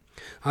 Canada.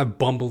 I've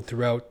bumbled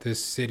throughout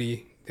this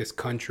city, this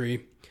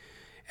country,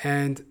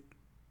 and,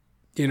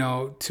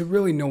 to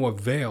really no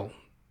avail.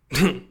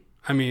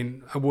 I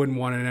mean, I wouldn't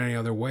want it any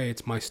other way.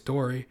 It's my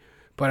story.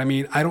 But I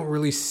mean, I don't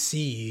really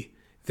see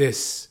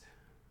this.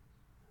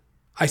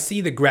 I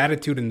see the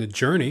gratitude in the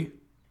journey.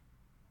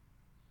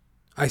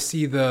 I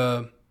see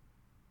the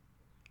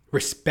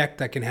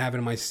respect I can have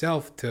in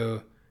myself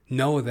to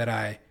know that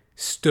I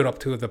stood up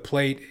to the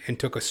plate and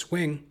took a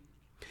swing.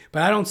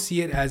 But I don't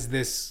see it as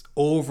this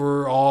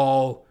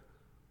overall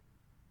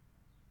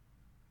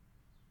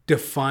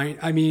defined.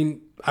 I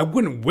mean, I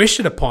wouldn't wish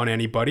it upon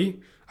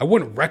anybody. I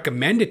wouldn't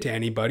recommend it to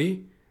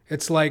anybody.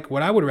 It's like,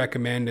 what I would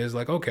recommend is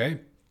like, okay,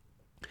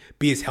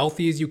 be as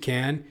healthy as you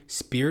can,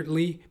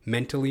 spiritually,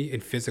 mentally,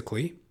 and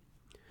physically.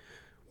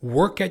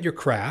 Work at your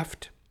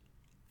craft.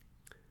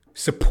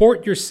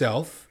 Support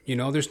yourself.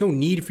 There's no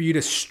need for you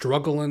to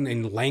struggle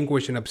and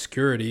languish in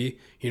obscurity.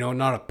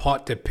 Not a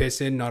pot to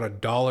piss in, not a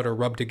dollar to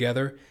rub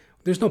together.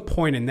 There's no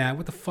point in that.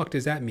 What the fuck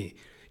does that mean?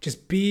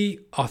 Just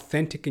be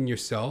authentic in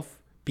yourself.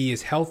 Be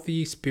as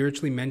healthy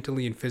spiritually,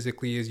 mentally, and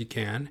physically as you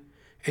can.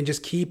 And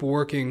just keep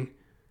working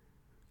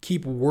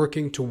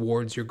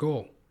towards your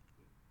goal.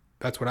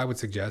 That's what I would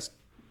suggest.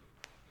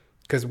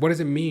 Because what does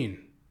it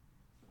mean?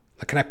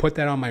 Like, can I put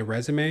that on my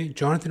resume?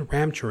 Jonathan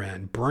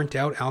Ramcharan, burnt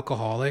out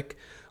alcoholic,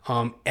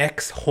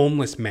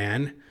 ex-homeless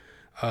man,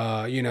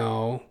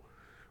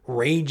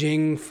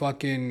 raging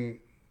fucking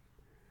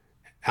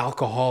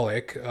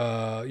alcoholic,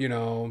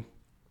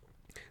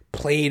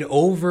 played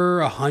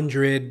over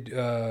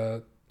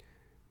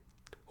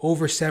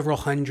several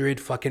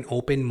hundred fucking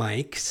open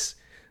mics,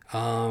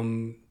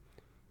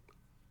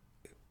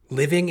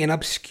 living in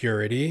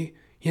obscurity.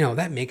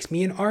 That makes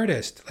me an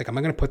artist. Like, am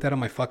I going to put that on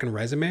my fucking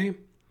resume?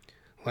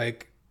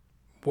 Like,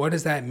 what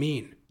does that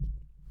mean?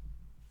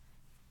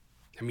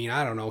 I mean,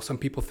 I don't know. Some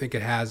people think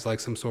it has like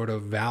some sort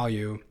of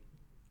value.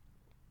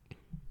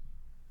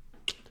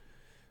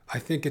 I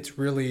think it's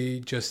really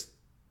just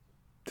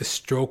the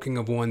stroking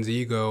of one's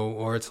ego,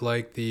 or it's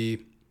like I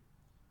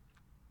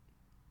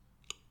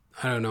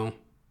don't know.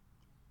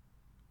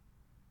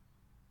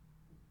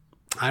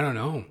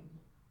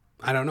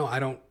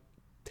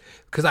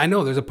 Because I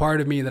know there's a part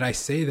of me that I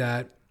say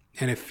that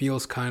and it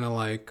feels kind of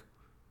like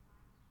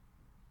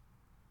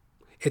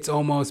it's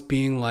almost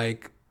being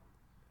like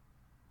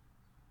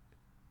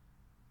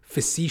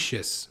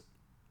facetious,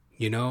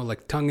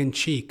 like tongue in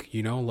cheek,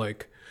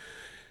 like,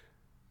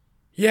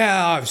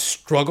 yeah, I've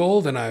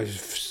struggled and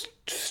I've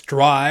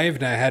strived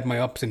and I had my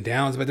ups and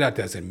downs, but that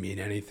doesn't mean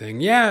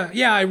anything. Yeah,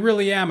 I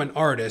really am an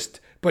artist,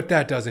 but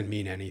that doesn't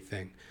mean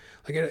anything.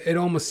 Like, it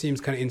almost seems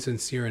kind of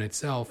insincere in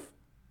itself.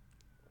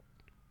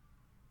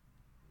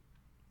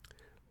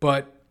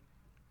 But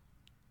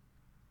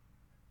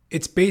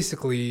it's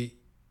basically,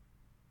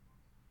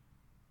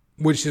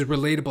 which is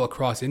relatable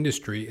across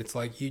industry, it's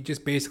like you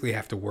just basically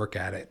have to work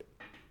at it.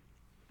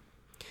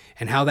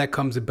 And how that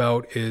comes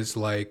about is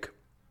like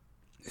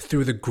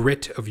through the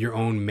grit of your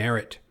own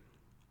merit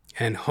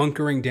and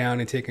hunkering down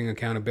and taking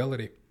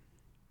accountability.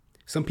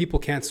 Some people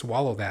can't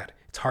swallow that.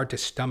 It's hard to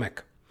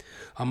stomach.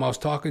 I was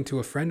talking to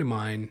a friend of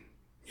mine,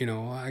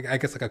 I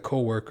guess like a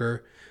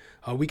coworker.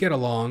 We get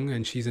along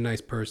and she's a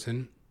nice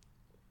person.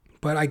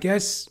 But I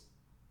guess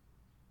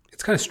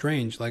it's kind of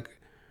strange. Like,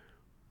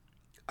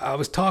 I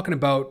was talking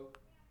about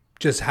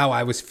just how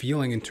I was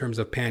feeling in terms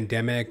of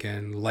pandemic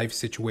and life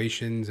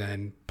situations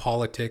and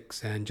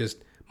politics and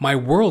just my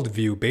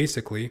worldview,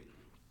 basically.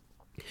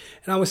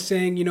 And I was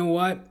saying, you know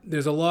what?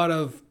 There's a lot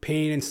of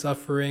pain and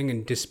suffering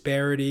and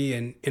disparity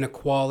and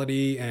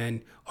inequality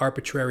and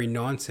arbitrary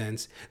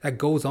nonsense that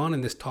goes on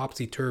in this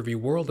topsy-turvy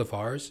world of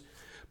ours.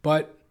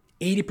 But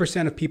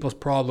 80% of people's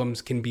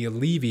problems can be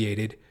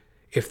alleviated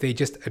if they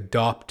just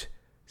adopt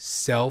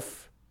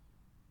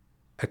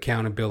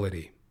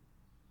self-accountability.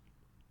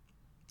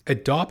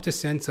 Adopt a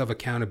sense of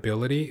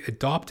accountability,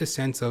 adopt a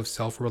sense of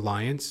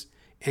self-reliance,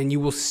 and you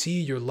will see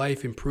your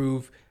life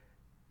improve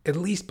at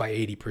least by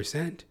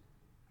 80%.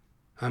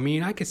 I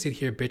mean, I could sit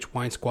here, bitch,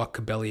 whine, squawk,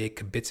 kabelliate,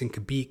 kibitz, and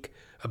kabik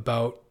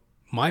about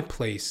my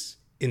place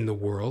in the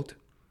world,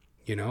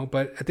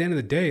 but at the end of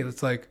the day,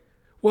 it's like,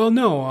 well,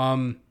 no,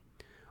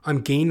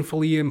 I'm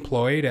gainfully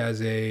employed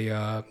as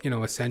a,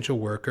 essential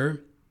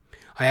worker.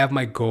 I have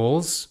my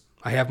goals.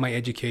 I have my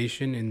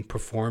education in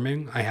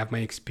performing. I have my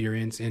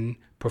experience in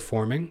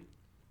performing.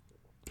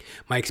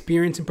 My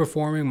experience in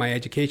performing, my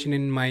education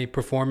in my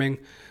performing,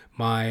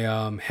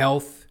 my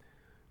health,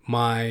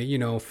 my,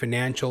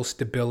 financial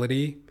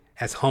stability,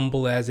 as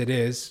humble as it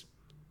is,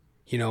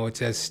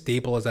 it's as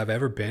stable as I've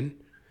ever been.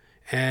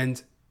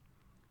 And,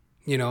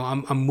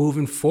 I'm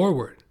moving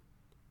forward.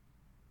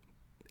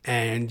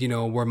 And,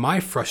 where my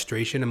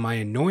frustration and my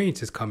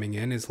annoyance is coming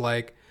in is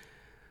like,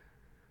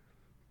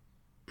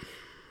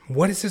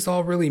 what does this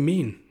all really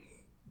mean?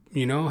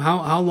 You know,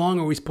 how long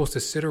are we supposed to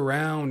sit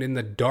around in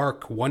the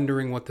dark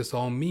wondering what this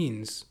all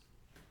means?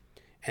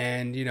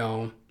 And, you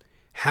know,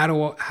 how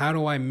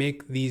do I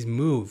make these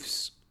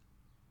moves?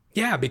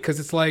 Yeah, because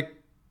it's like,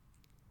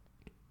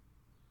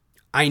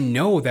 I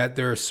know that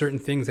there are certain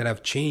things that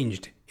have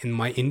changed in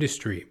my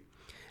industry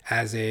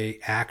as a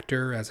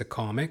actor, as a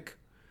comic,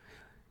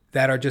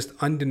 that are just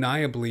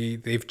undeniably,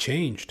 they've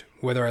changed.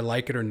 Whether I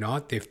like it or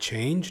not, they've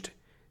changed.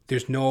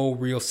 There's no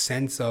real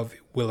sense of,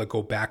 will it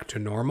go back to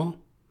normal?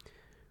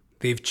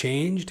 They've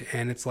changed,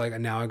 and it's like,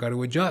 now I got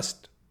to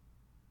adjust.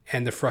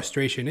 And the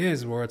frustration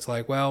is where it's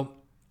like, well,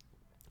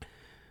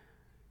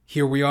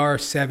 here we are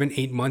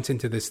 7-8 months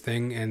into this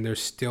thing, and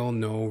there's still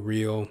no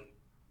real...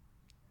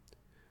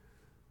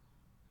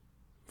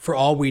 For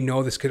all we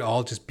know, this could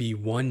all just be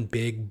one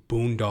big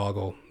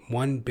boondoggle,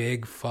 one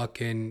big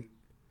fucking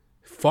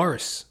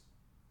farce.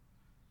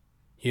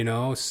 You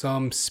know,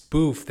 some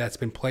spoof that's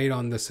been played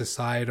on the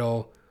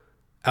societal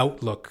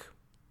outlook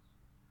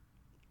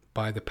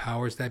by the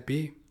powers that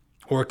be.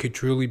 Or it could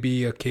truly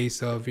be a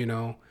case of, you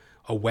know,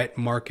 a wet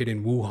market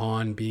in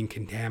Wuhan being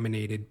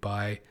contaminated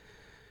by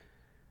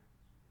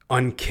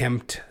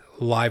unkempt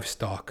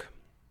livestock,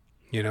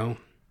 you know?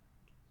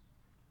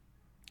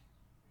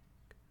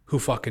 Who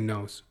fucking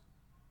knows?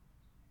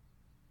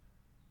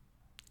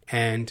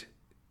 And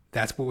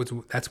that's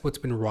what's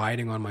been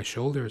riding on my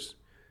shoulders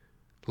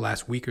the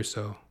last week or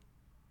so.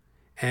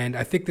 And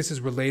I think this is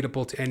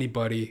relatable to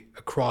anybody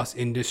across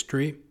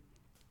industry,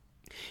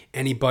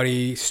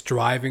 anybody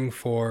striving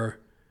for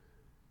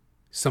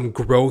some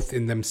growth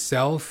in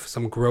themselves,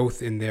 some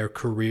growth in their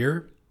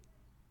career,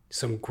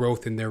 some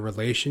growth in their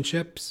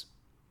relationships.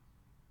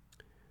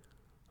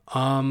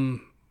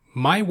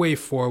 My way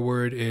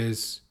forward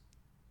is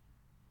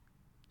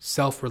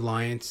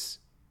self-reliance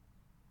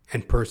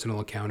and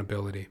personal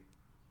accountability.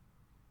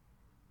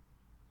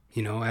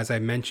 You know, as I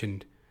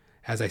mentioned,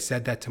 as I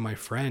said that to my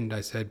friend,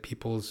 I said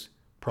people's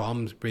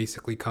problems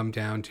basically come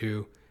down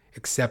to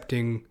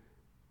accepting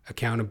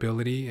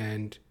accountability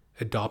and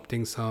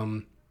adopting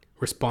some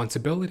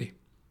responsibility.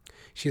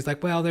 She's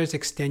like, well, there's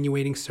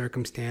extenuating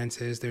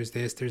circumstances, there's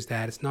this, there's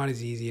that, it's not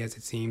as easy as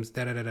it seems,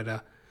 da-da-da-da-da.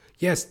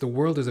 Yes, the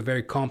world is a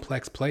very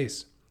complex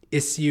place.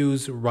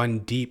 Issues run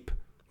deep,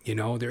 you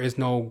know, there is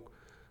no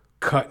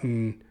cut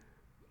and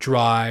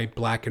dry,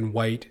 black and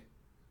white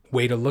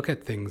way to look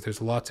at things.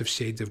 There's lots of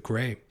shades of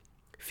gray,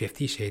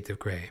 50 shades of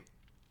gray.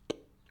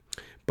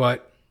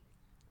 But,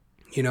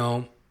 you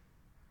know,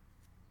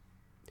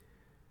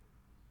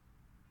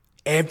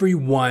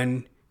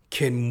 everyone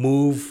can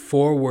move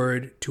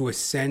forward to a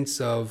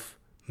sense of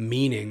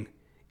meaning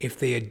if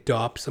they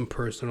adopt some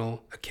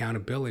personal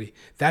accountability.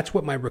 That's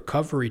what my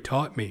recovery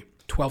taught me.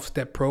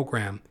 12-step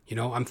program. You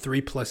know, I'm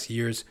 3+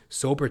 years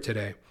sober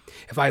today.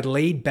 If I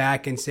laid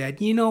back and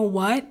said, you know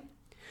what?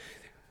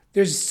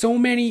 There's so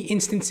many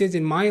instances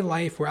in my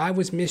life where I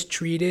was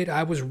mistreated,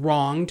 I was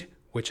wronged,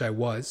 which I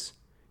was,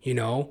 you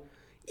know,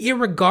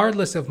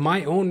 irregardless of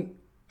my own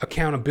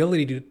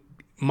accountability to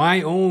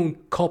my own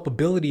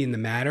culpability in the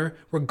matter,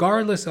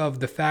 regardless of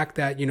the fact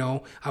that, you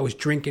know, I was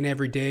drinking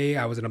every day,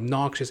 I was an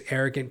obnoxious,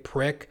 arrogant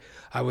prick,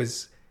 there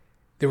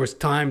was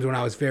times when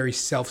I was very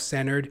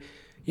self-centered,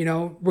 you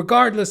know,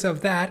 regardless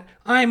of that,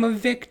 I'm a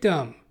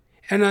victim.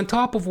 And on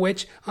top of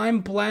which,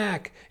 I'm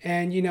black,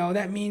 and, you know,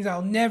 that means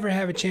I'll never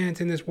have a chance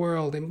in this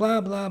world, and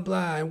blah, blah,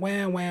 blah, and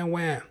wah, wah,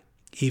 wah.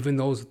 Even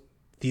though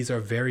these are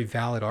very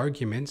valid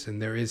arguments,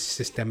 and there is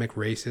systemic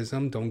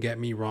racism, don't get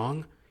me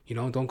wrong. You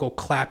know, don't go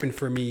clapping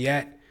for me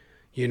yet,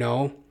 you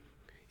know,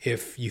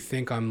 if you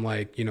think I'm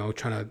like, you know,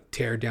 trying to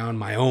tear down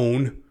my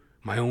own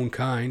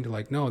kind.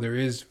 Like, no, there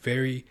is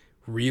very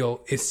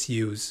real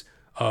issues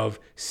of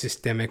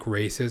systemic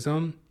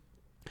racism.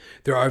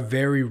 There are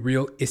very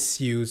real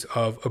issues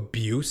of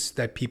abuse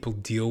that people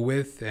deal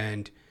with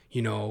and,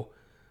 you know,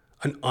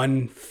 an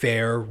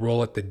unfair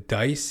roll at the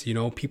dice. You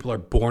know, people are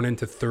born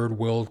into third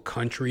world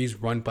countries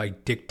run by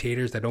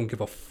dictators that don't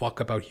give a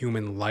fuck about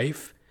human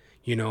life,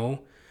 you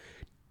know.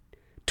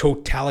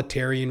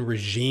 Totalitarian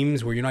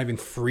regimes where you're not even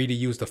free to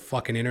use the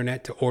fucking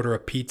internet to order a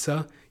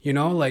pizza. You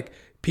know, like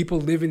people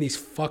live in these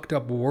fucked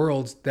up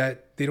worlds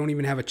that they don't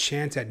even have a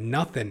chance at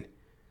nothing.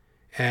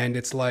 And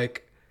it's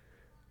like,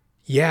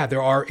 yeah,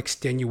 there are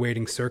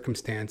extenuating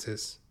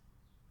circumstances.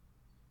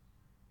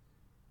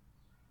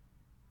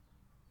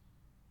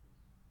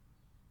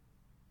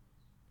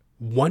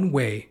 One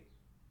way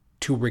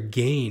to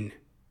regain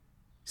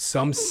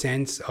some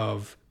sense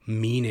of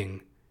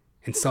meaning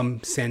and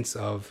some sense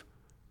of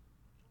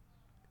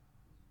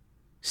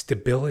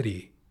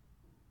stability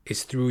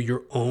is through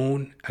your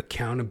own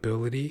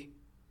accountability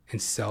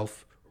and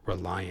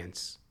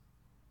self-reliance.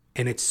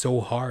 And it's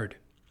so hard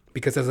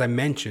because, as I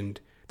mentioned,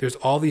 there's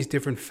all these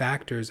different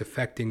factors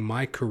affecting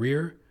my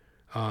career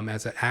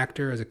as an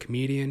actor, as a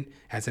comedian,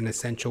 as an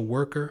essential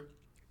worker.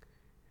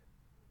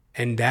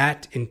 And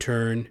that, in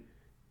turn,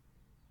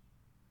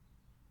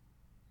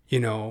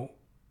 you know,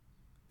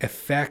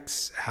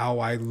 affects how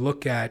I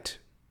look at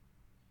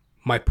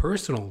my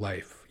personal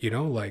life. You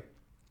know, like,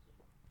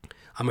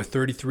 I'm a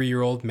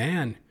 33-year-old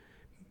man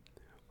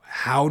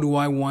how do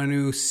I want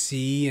to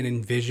see and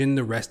envision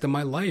the rest of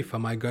my life?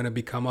 Am I going to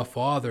become a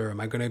father? Am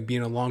I going to be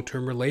in a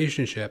long-term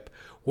relationship?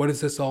 What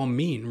does this all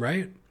mean,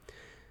 right?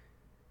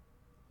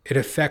 It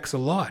affects a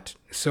lot.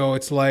 So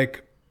it's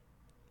like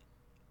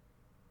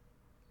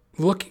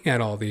looking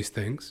at all these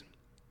things,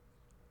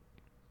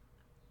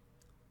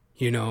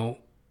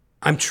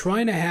 I'm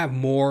trying to have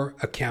more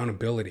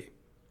accountability.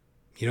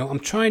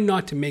 I'm trying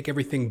not to make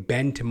everything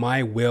bend to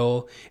my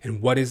will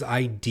and what is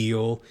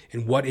ideal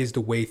and what is the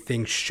way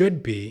things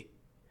should be,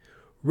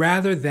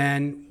 rather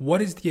than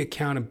what is the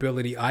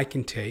accountability I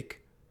can take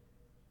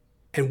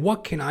and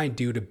what can I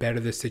do to better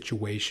the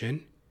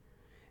situation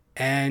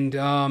and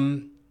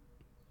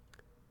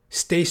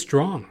stay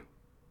strong,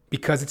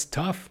 because it's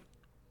tough,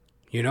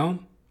 If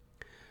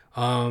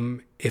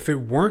it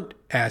weren't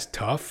as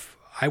tough,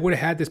 I would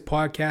have had this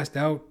podcast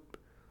out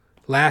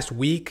last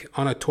week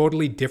on a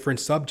totally different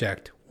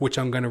subject, which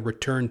I'm going to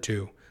return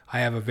to. I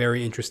have a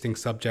very interesting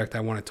subject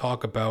I want to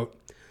talk about.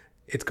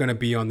 It's going to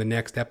be on the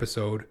next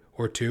episode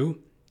or two.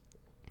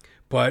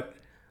 But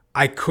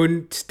I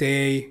couldn't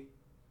stay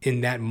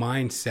in that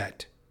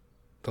mindset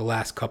the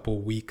last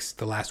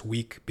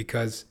week,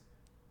 because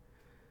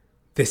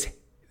this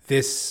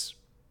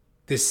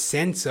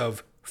sense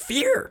of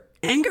fear,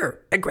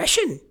 anger,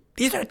 aggression,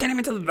 these are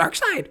tenements of the dark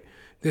side.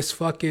 This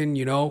fucking,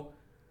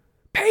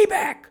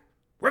 payback,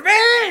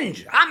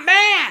 revenge, I'm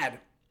mad.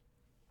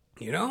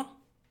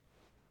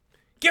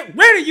 Get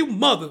ready, you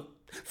mother,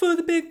 for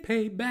the big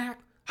payback.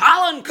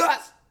 Holla and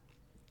cuss.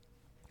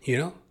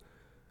 I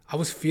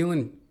was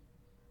feeling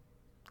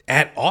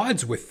at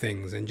odds with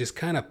things and just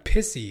kind of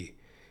pissy.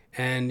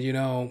 And,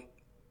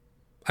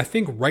 I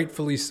think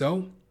rightfully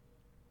so.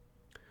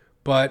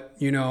 But,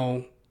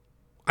 I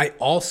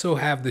also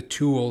have the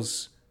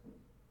tools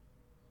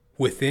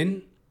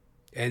within,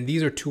 and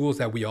these are tools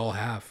that we all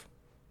have.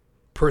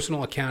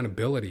 Personal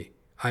accountability.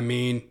 I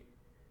mean,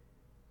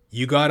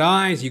 you got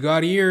eyes, you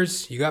got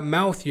ears, you got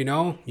mouth,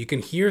 You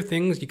can hear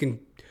things, you can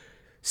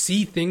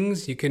see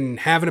things, you can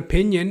have an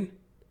opinion,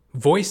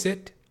 voice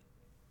it,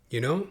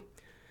 You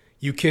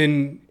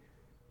can,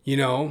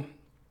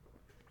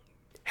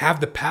 have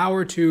the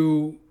power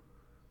to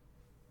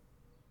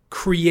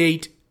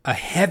create a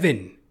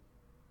heaven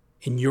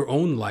in your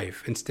own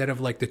life instead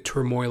of like the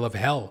turmoil of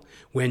hell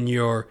when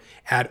you're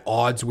at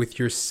odds with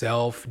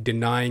yourself,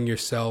 denying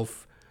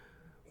yourself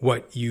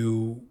what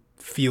you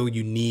feel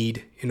you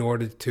need in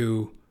order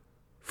to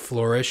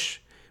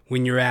flourish.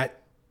 When you're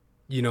at,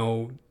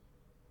 your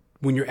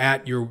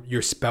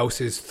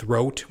spouse's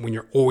throat, when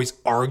you're always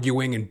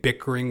arguing and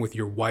bickering with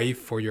your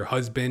wife or your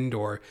husband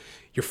or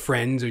your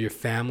friends or your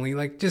family,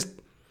 like just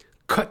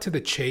cut to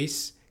the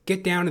chase,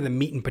 get down to the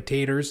meat and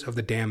potatoes of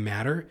the damn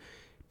matter,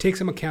 take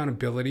some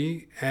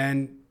accountability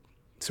and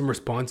some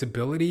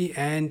responsibility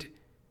and,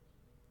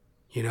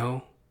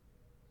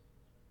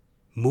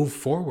 move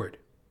forward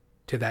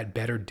to that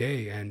better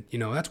day. And,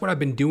 that's what I've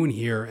been doing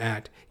here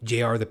at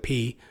JR the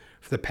P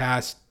for the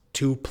past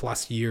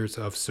 2+ years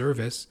of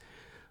service.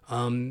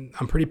 I'm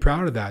pretty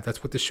proud of that.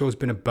 That's what the show's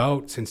been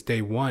about since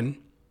day one.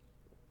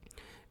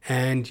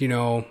 And,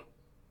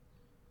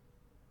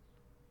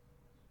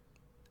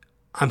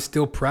 I'm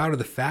still proud of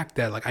the fact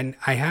that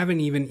I haven't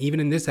even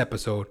in this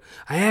episode,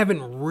 I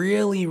haven't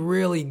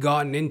really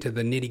gotten into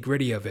the nitty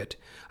gritty of it.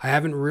 I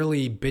haven't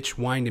really bitch,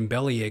 whined, and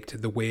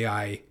bellyached the way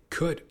I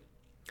could.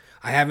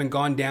 I haven't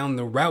gone down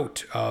the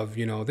route of,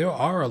 there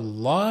are a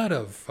lot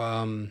of,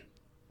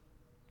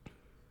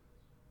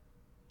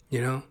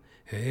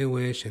 they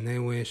wish and they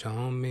wish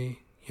on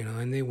me,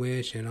 and they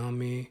wishing on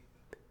me.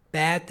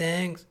 Bad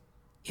things.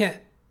 Yeah,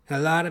 a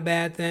lot of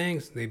bad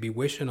things. They be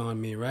wishing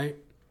on me, right?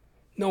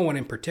 No one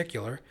in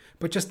particular,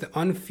 but just the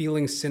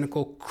unfeeling,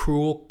 cynical,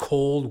 cruel,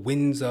 cold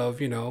winds of,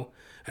 an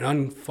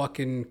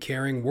unfucking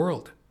caring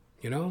world,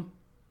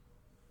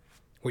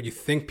 What, you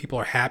think people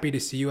are happy to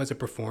see you as a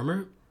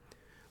performer?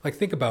 Like,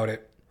 think about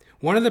it.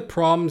 One of the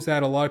problems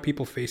that a lot of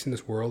people face in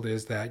this world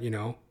is that,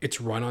 it's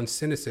run on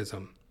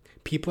cynicism.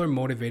 People are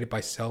motivated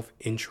by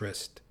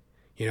self-interest,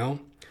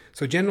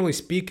 So generally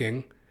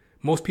speaking,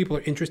 most people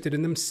are interested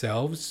in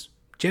themselves.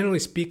 Generally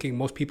speaking,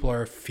 most people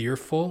are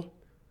fearful,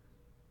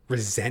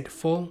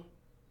 resentful.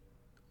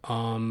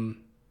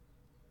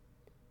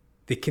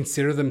 They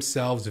consider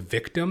themselves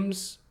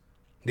victims.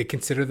 They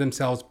consider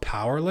themselves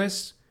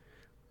powerless.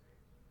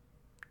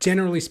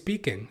 Generally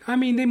speaking, I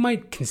mean, they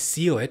might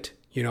conceal it.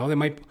 They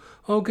might,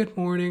 oh, good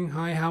morning.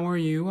 Hi, how are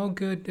you? Oh,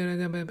 good. Da,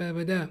 da, da, da,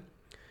 da, da.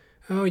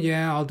 Oh,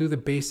 yeah, I'll do the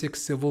basic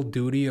civil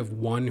duty of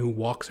one who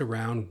walks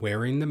around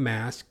wearing the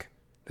mask,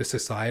 the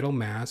societal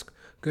mask.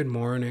 Good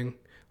morning.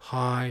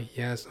 Hi,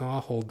 yes,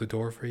 I'll hold the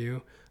door for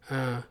you.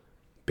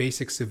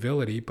 Basic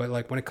civility. But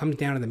when it comes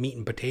down to the meat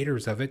and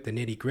potatoes of it, the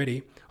nitty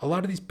gritty, a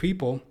lot of these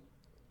people,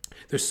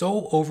 they're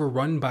so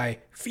overrun by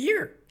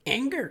fear,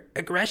 anger,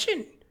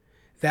 aggression,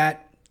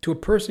 that to a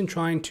person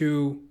trying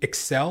to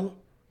excel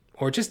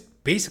or just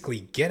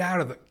basically get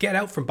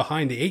out from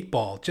behind the 8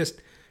 ball,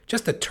 just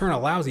to turn a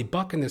lousy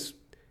buck in this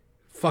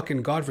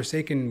fucking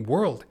godforsaken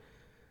world,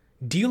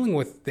 dealing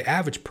with the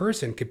average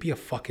person could be a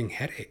fucking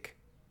headache.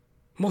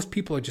 Most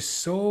people are just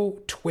so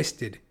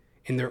twisted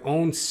in their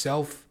own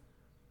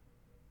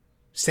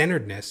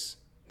self-centeredness,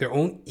 their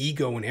own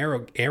ego and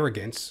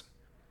arrogance,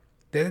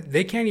 that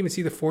they can't even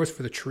see the forest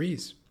for the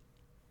trees.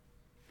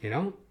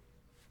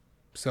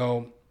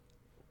 So,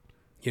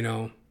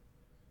 I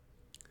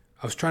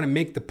was trying to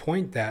make the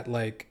point that,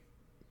 like,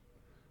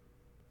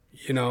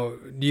 do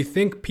you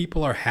think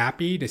people are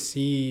happy to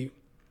see,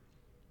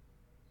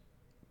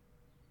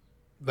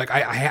 like,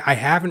 I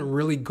haven't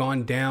really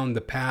gone down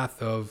the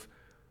path of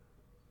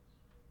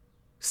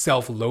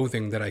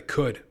self-loathing that I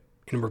could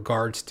in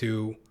regards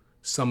to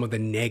some of the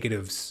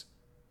negatives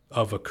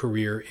of a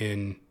career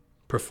in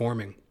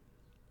performing.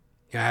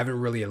 I haven't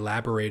really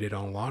elaborated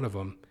on a lot of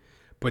them,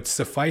 but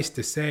suffice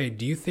to say,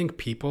 do you think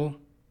people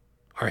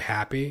are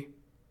happy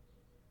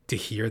to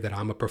hear that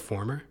I'm a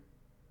performer?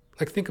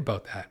 Like, think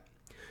about that.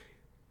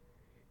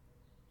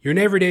 You're an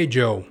everyday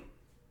Joe.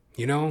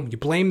 You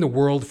blame the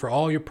world for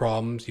all your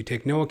problems. You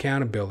take no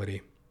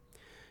accountability.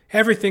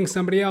 Everything's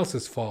somebody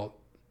else's fault.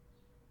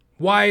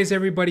 Why is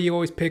everybody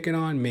always picking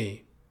on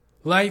me?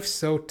 Life's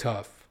so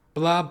tough.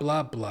 Blah,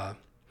 blah, blah.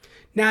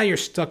 Now you're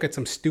stuck at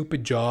some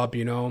stupid job,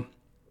 You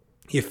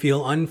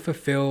feel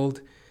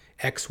unfulfilled,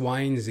 X,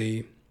 Y, and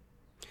Z.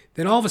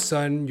 Then all of a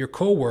sudden, your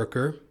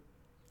coworker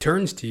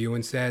turns to you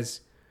and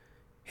says,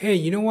 hey,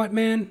 you know what,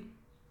 man?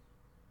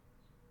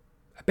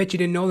 I bet you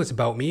didn't know this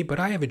about me, but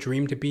I have a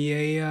dream to be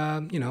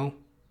a,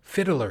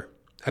 fiddler.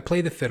 I play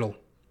the fiddle.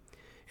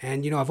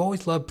 And, I've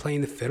always loved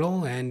playing the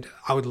fiddle, and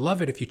I would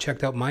love it if you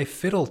checked out my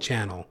fiddle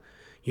channel.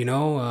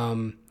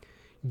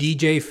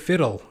 DJ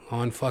Fiddle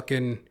on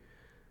fucking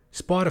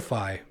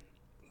Spotify.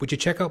 Would you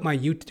check out my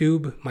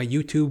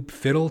YouTube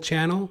fiddle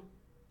channel?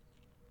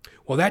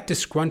 Well, that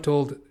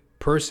disgruntled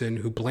person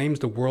who blames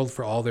the world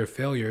for all their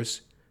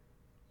failures,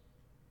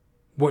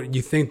 what,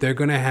 you think they're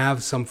going to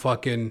have some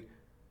fucking,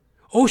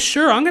 oh,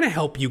 sure, I'm going to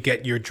help you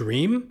get your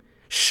dream.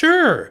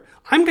 Sure,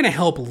 I'm going to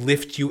help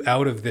lift you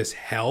out of this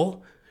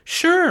hell.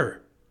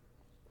 Sure.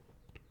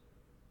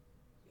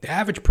 The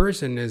average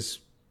person is,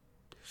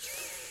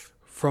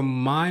 from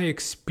my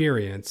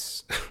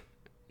experience,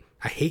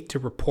 I hate to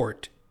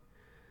report,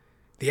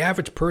 the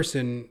average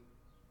person,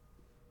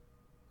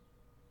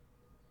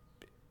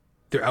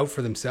 they're out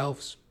for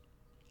themselves.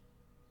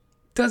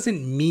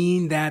 Doesn't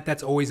mean that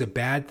that's always a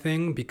bad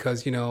thing,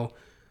 because,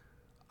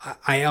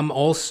 I am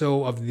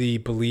also of the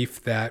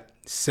belief that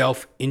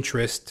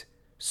self-interest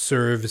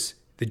serves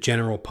the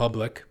general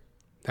public.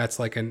 That's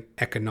like an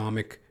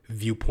economic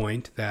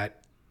viewpoint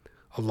that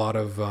a lot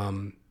of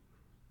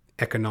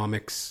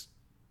economists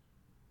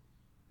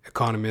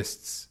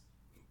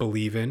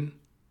believe in.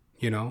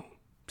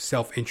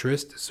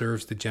 Self-interest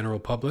serves the general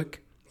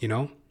public.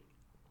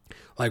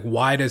 Like,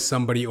 why does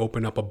somebody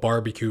open up a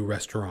barbecue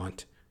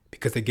restaurant?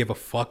 Because they give a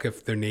fuck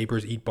if their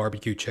neighbors eat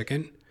barbecue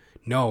chicken?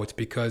 No, it's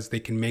because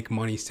they can make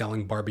money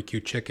selling barbecue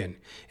chicken.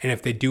 And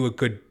if they do a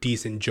good,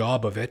 decent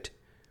job of it,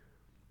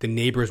 the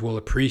neighbors will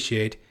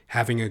appreciate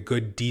having a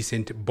good,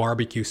 decent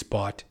barbecue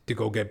spot to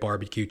go get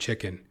barbecue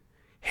chicken.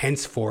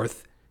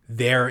 Henceforth,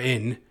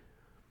 therein,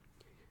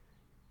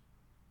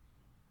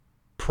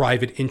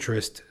 private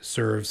interest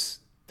serves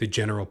the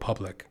general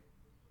public.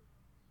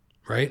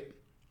 Right?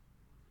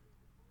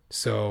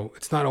 So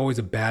it's not always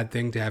a bad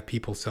thing to have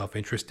people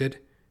self-interested.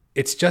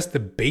 It's just the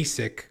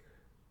basic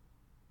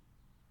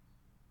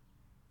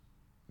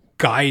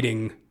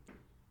guiding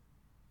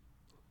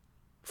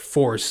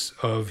force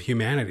of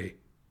humanity.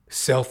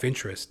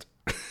 Self-interest.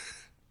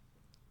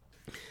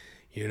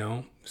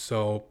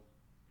 So,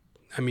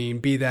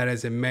 be that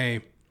as it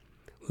may,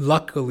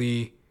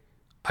 luckily,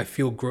 I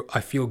feel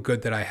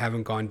good that I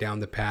haven't gone down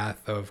the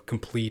path of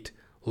complete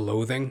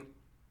loathing.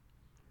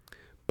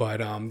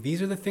 But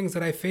these are the things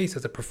that I face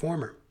as a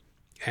performer.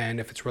 And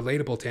if it's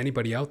relatable to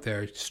anybody out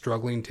there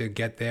struggling to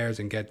get theirs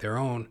and get their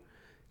own,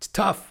 it's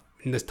tough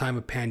in this time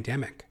of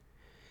pandemic.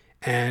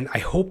 And I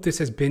hope this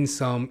has been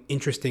some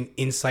interesting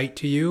insight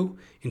to you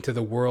into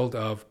the world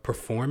of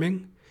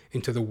performing,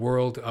 into the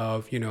world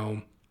of,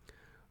 into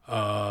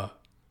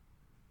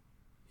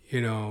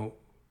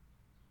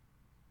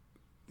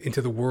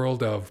the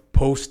world of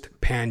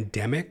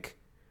post-pandemic,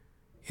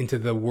 into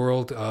the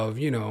world of,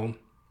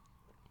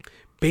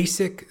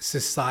 basic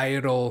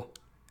societal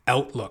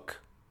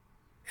outlook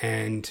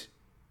and,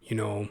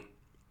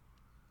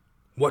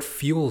 what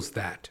fuels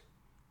that,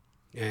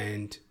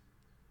 and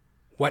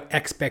what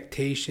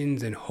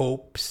expectations and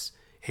hopes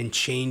and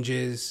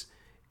changes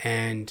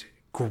and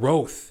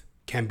growth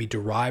can be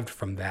derived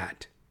from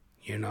that.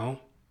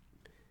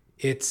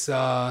 It's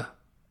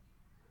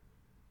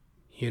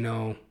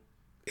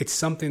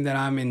something that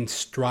I'm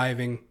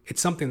striving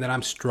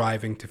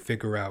to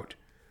figure out.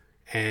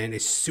 And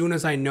as soon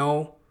as I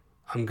know,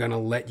 I'm going to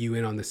let you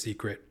in on the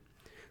secret.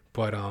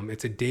 But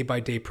it's a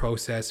day-by-day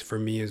process for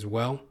me as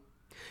well.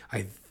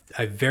 I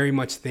very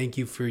much thank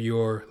you for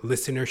your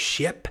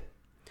listenership.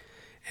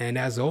 And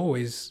as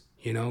always,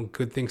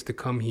 good things to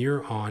come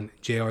here on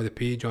JR the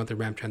P, Jonathan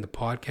Ramcharan, the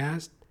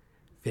podcast.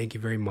 Thank you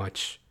very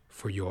much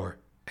for your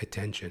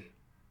attention.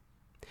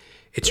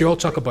 It's your old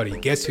chuckle buddy,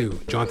 guess who?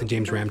 Jonathan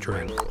James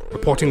Ramcharan,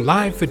 reporting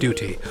live for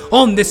duty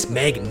on this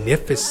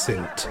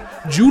magnificent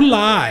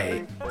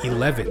July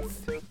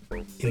 11th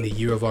in the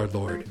year of our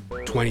Lord,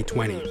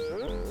 2020.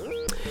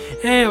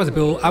 And I was a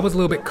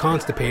little bit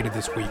constipated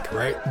this week,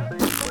 right?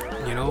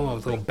 You know, I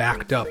was a little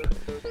backed up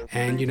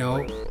and, you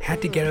know,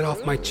 had to get it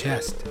off my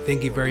chest.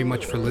 Thank you very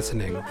much for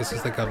listening. This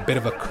is like a bit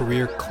of a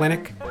career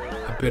clinic,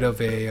 a bit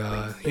of a,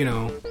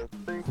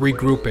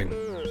 regrouping.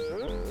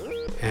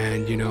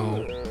 And, you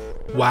know,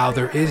 while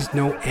there is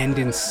no end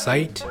in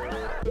sight,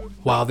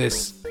 while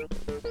this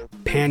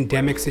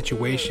pandemic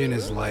situation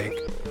is like,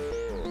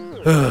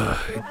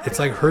 it's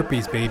like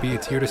herpes, baby.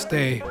 It's here to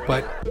stay.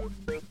 But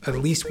at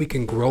least we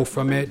can grow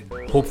from it.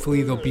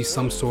 Hopefully there'll be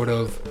some sort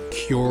of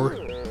cure.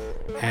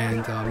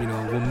 And,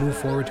 we'll move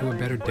forward to a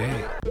better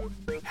day.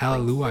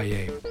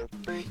 Hallelujah.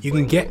 You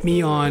can get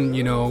me on,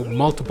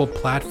 multiple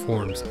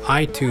platforms.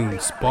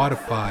 iTunes,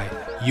 Spotify,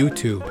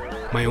 YouTube.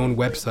 My own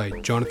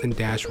website,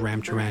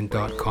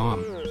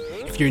 jonathan-ramcharan.com.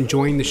 If you're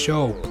enjoying the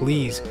show,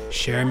 please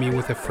share me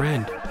with a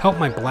friend. Help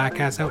my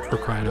black ass out, for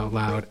crying out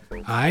loud.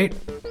 Alright?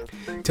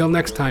 Till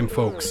next time,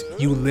 folks.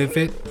 You live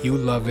it, you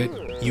love it,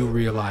 you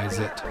realize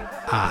it.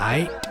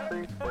 Alright?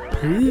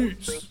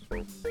 Peace.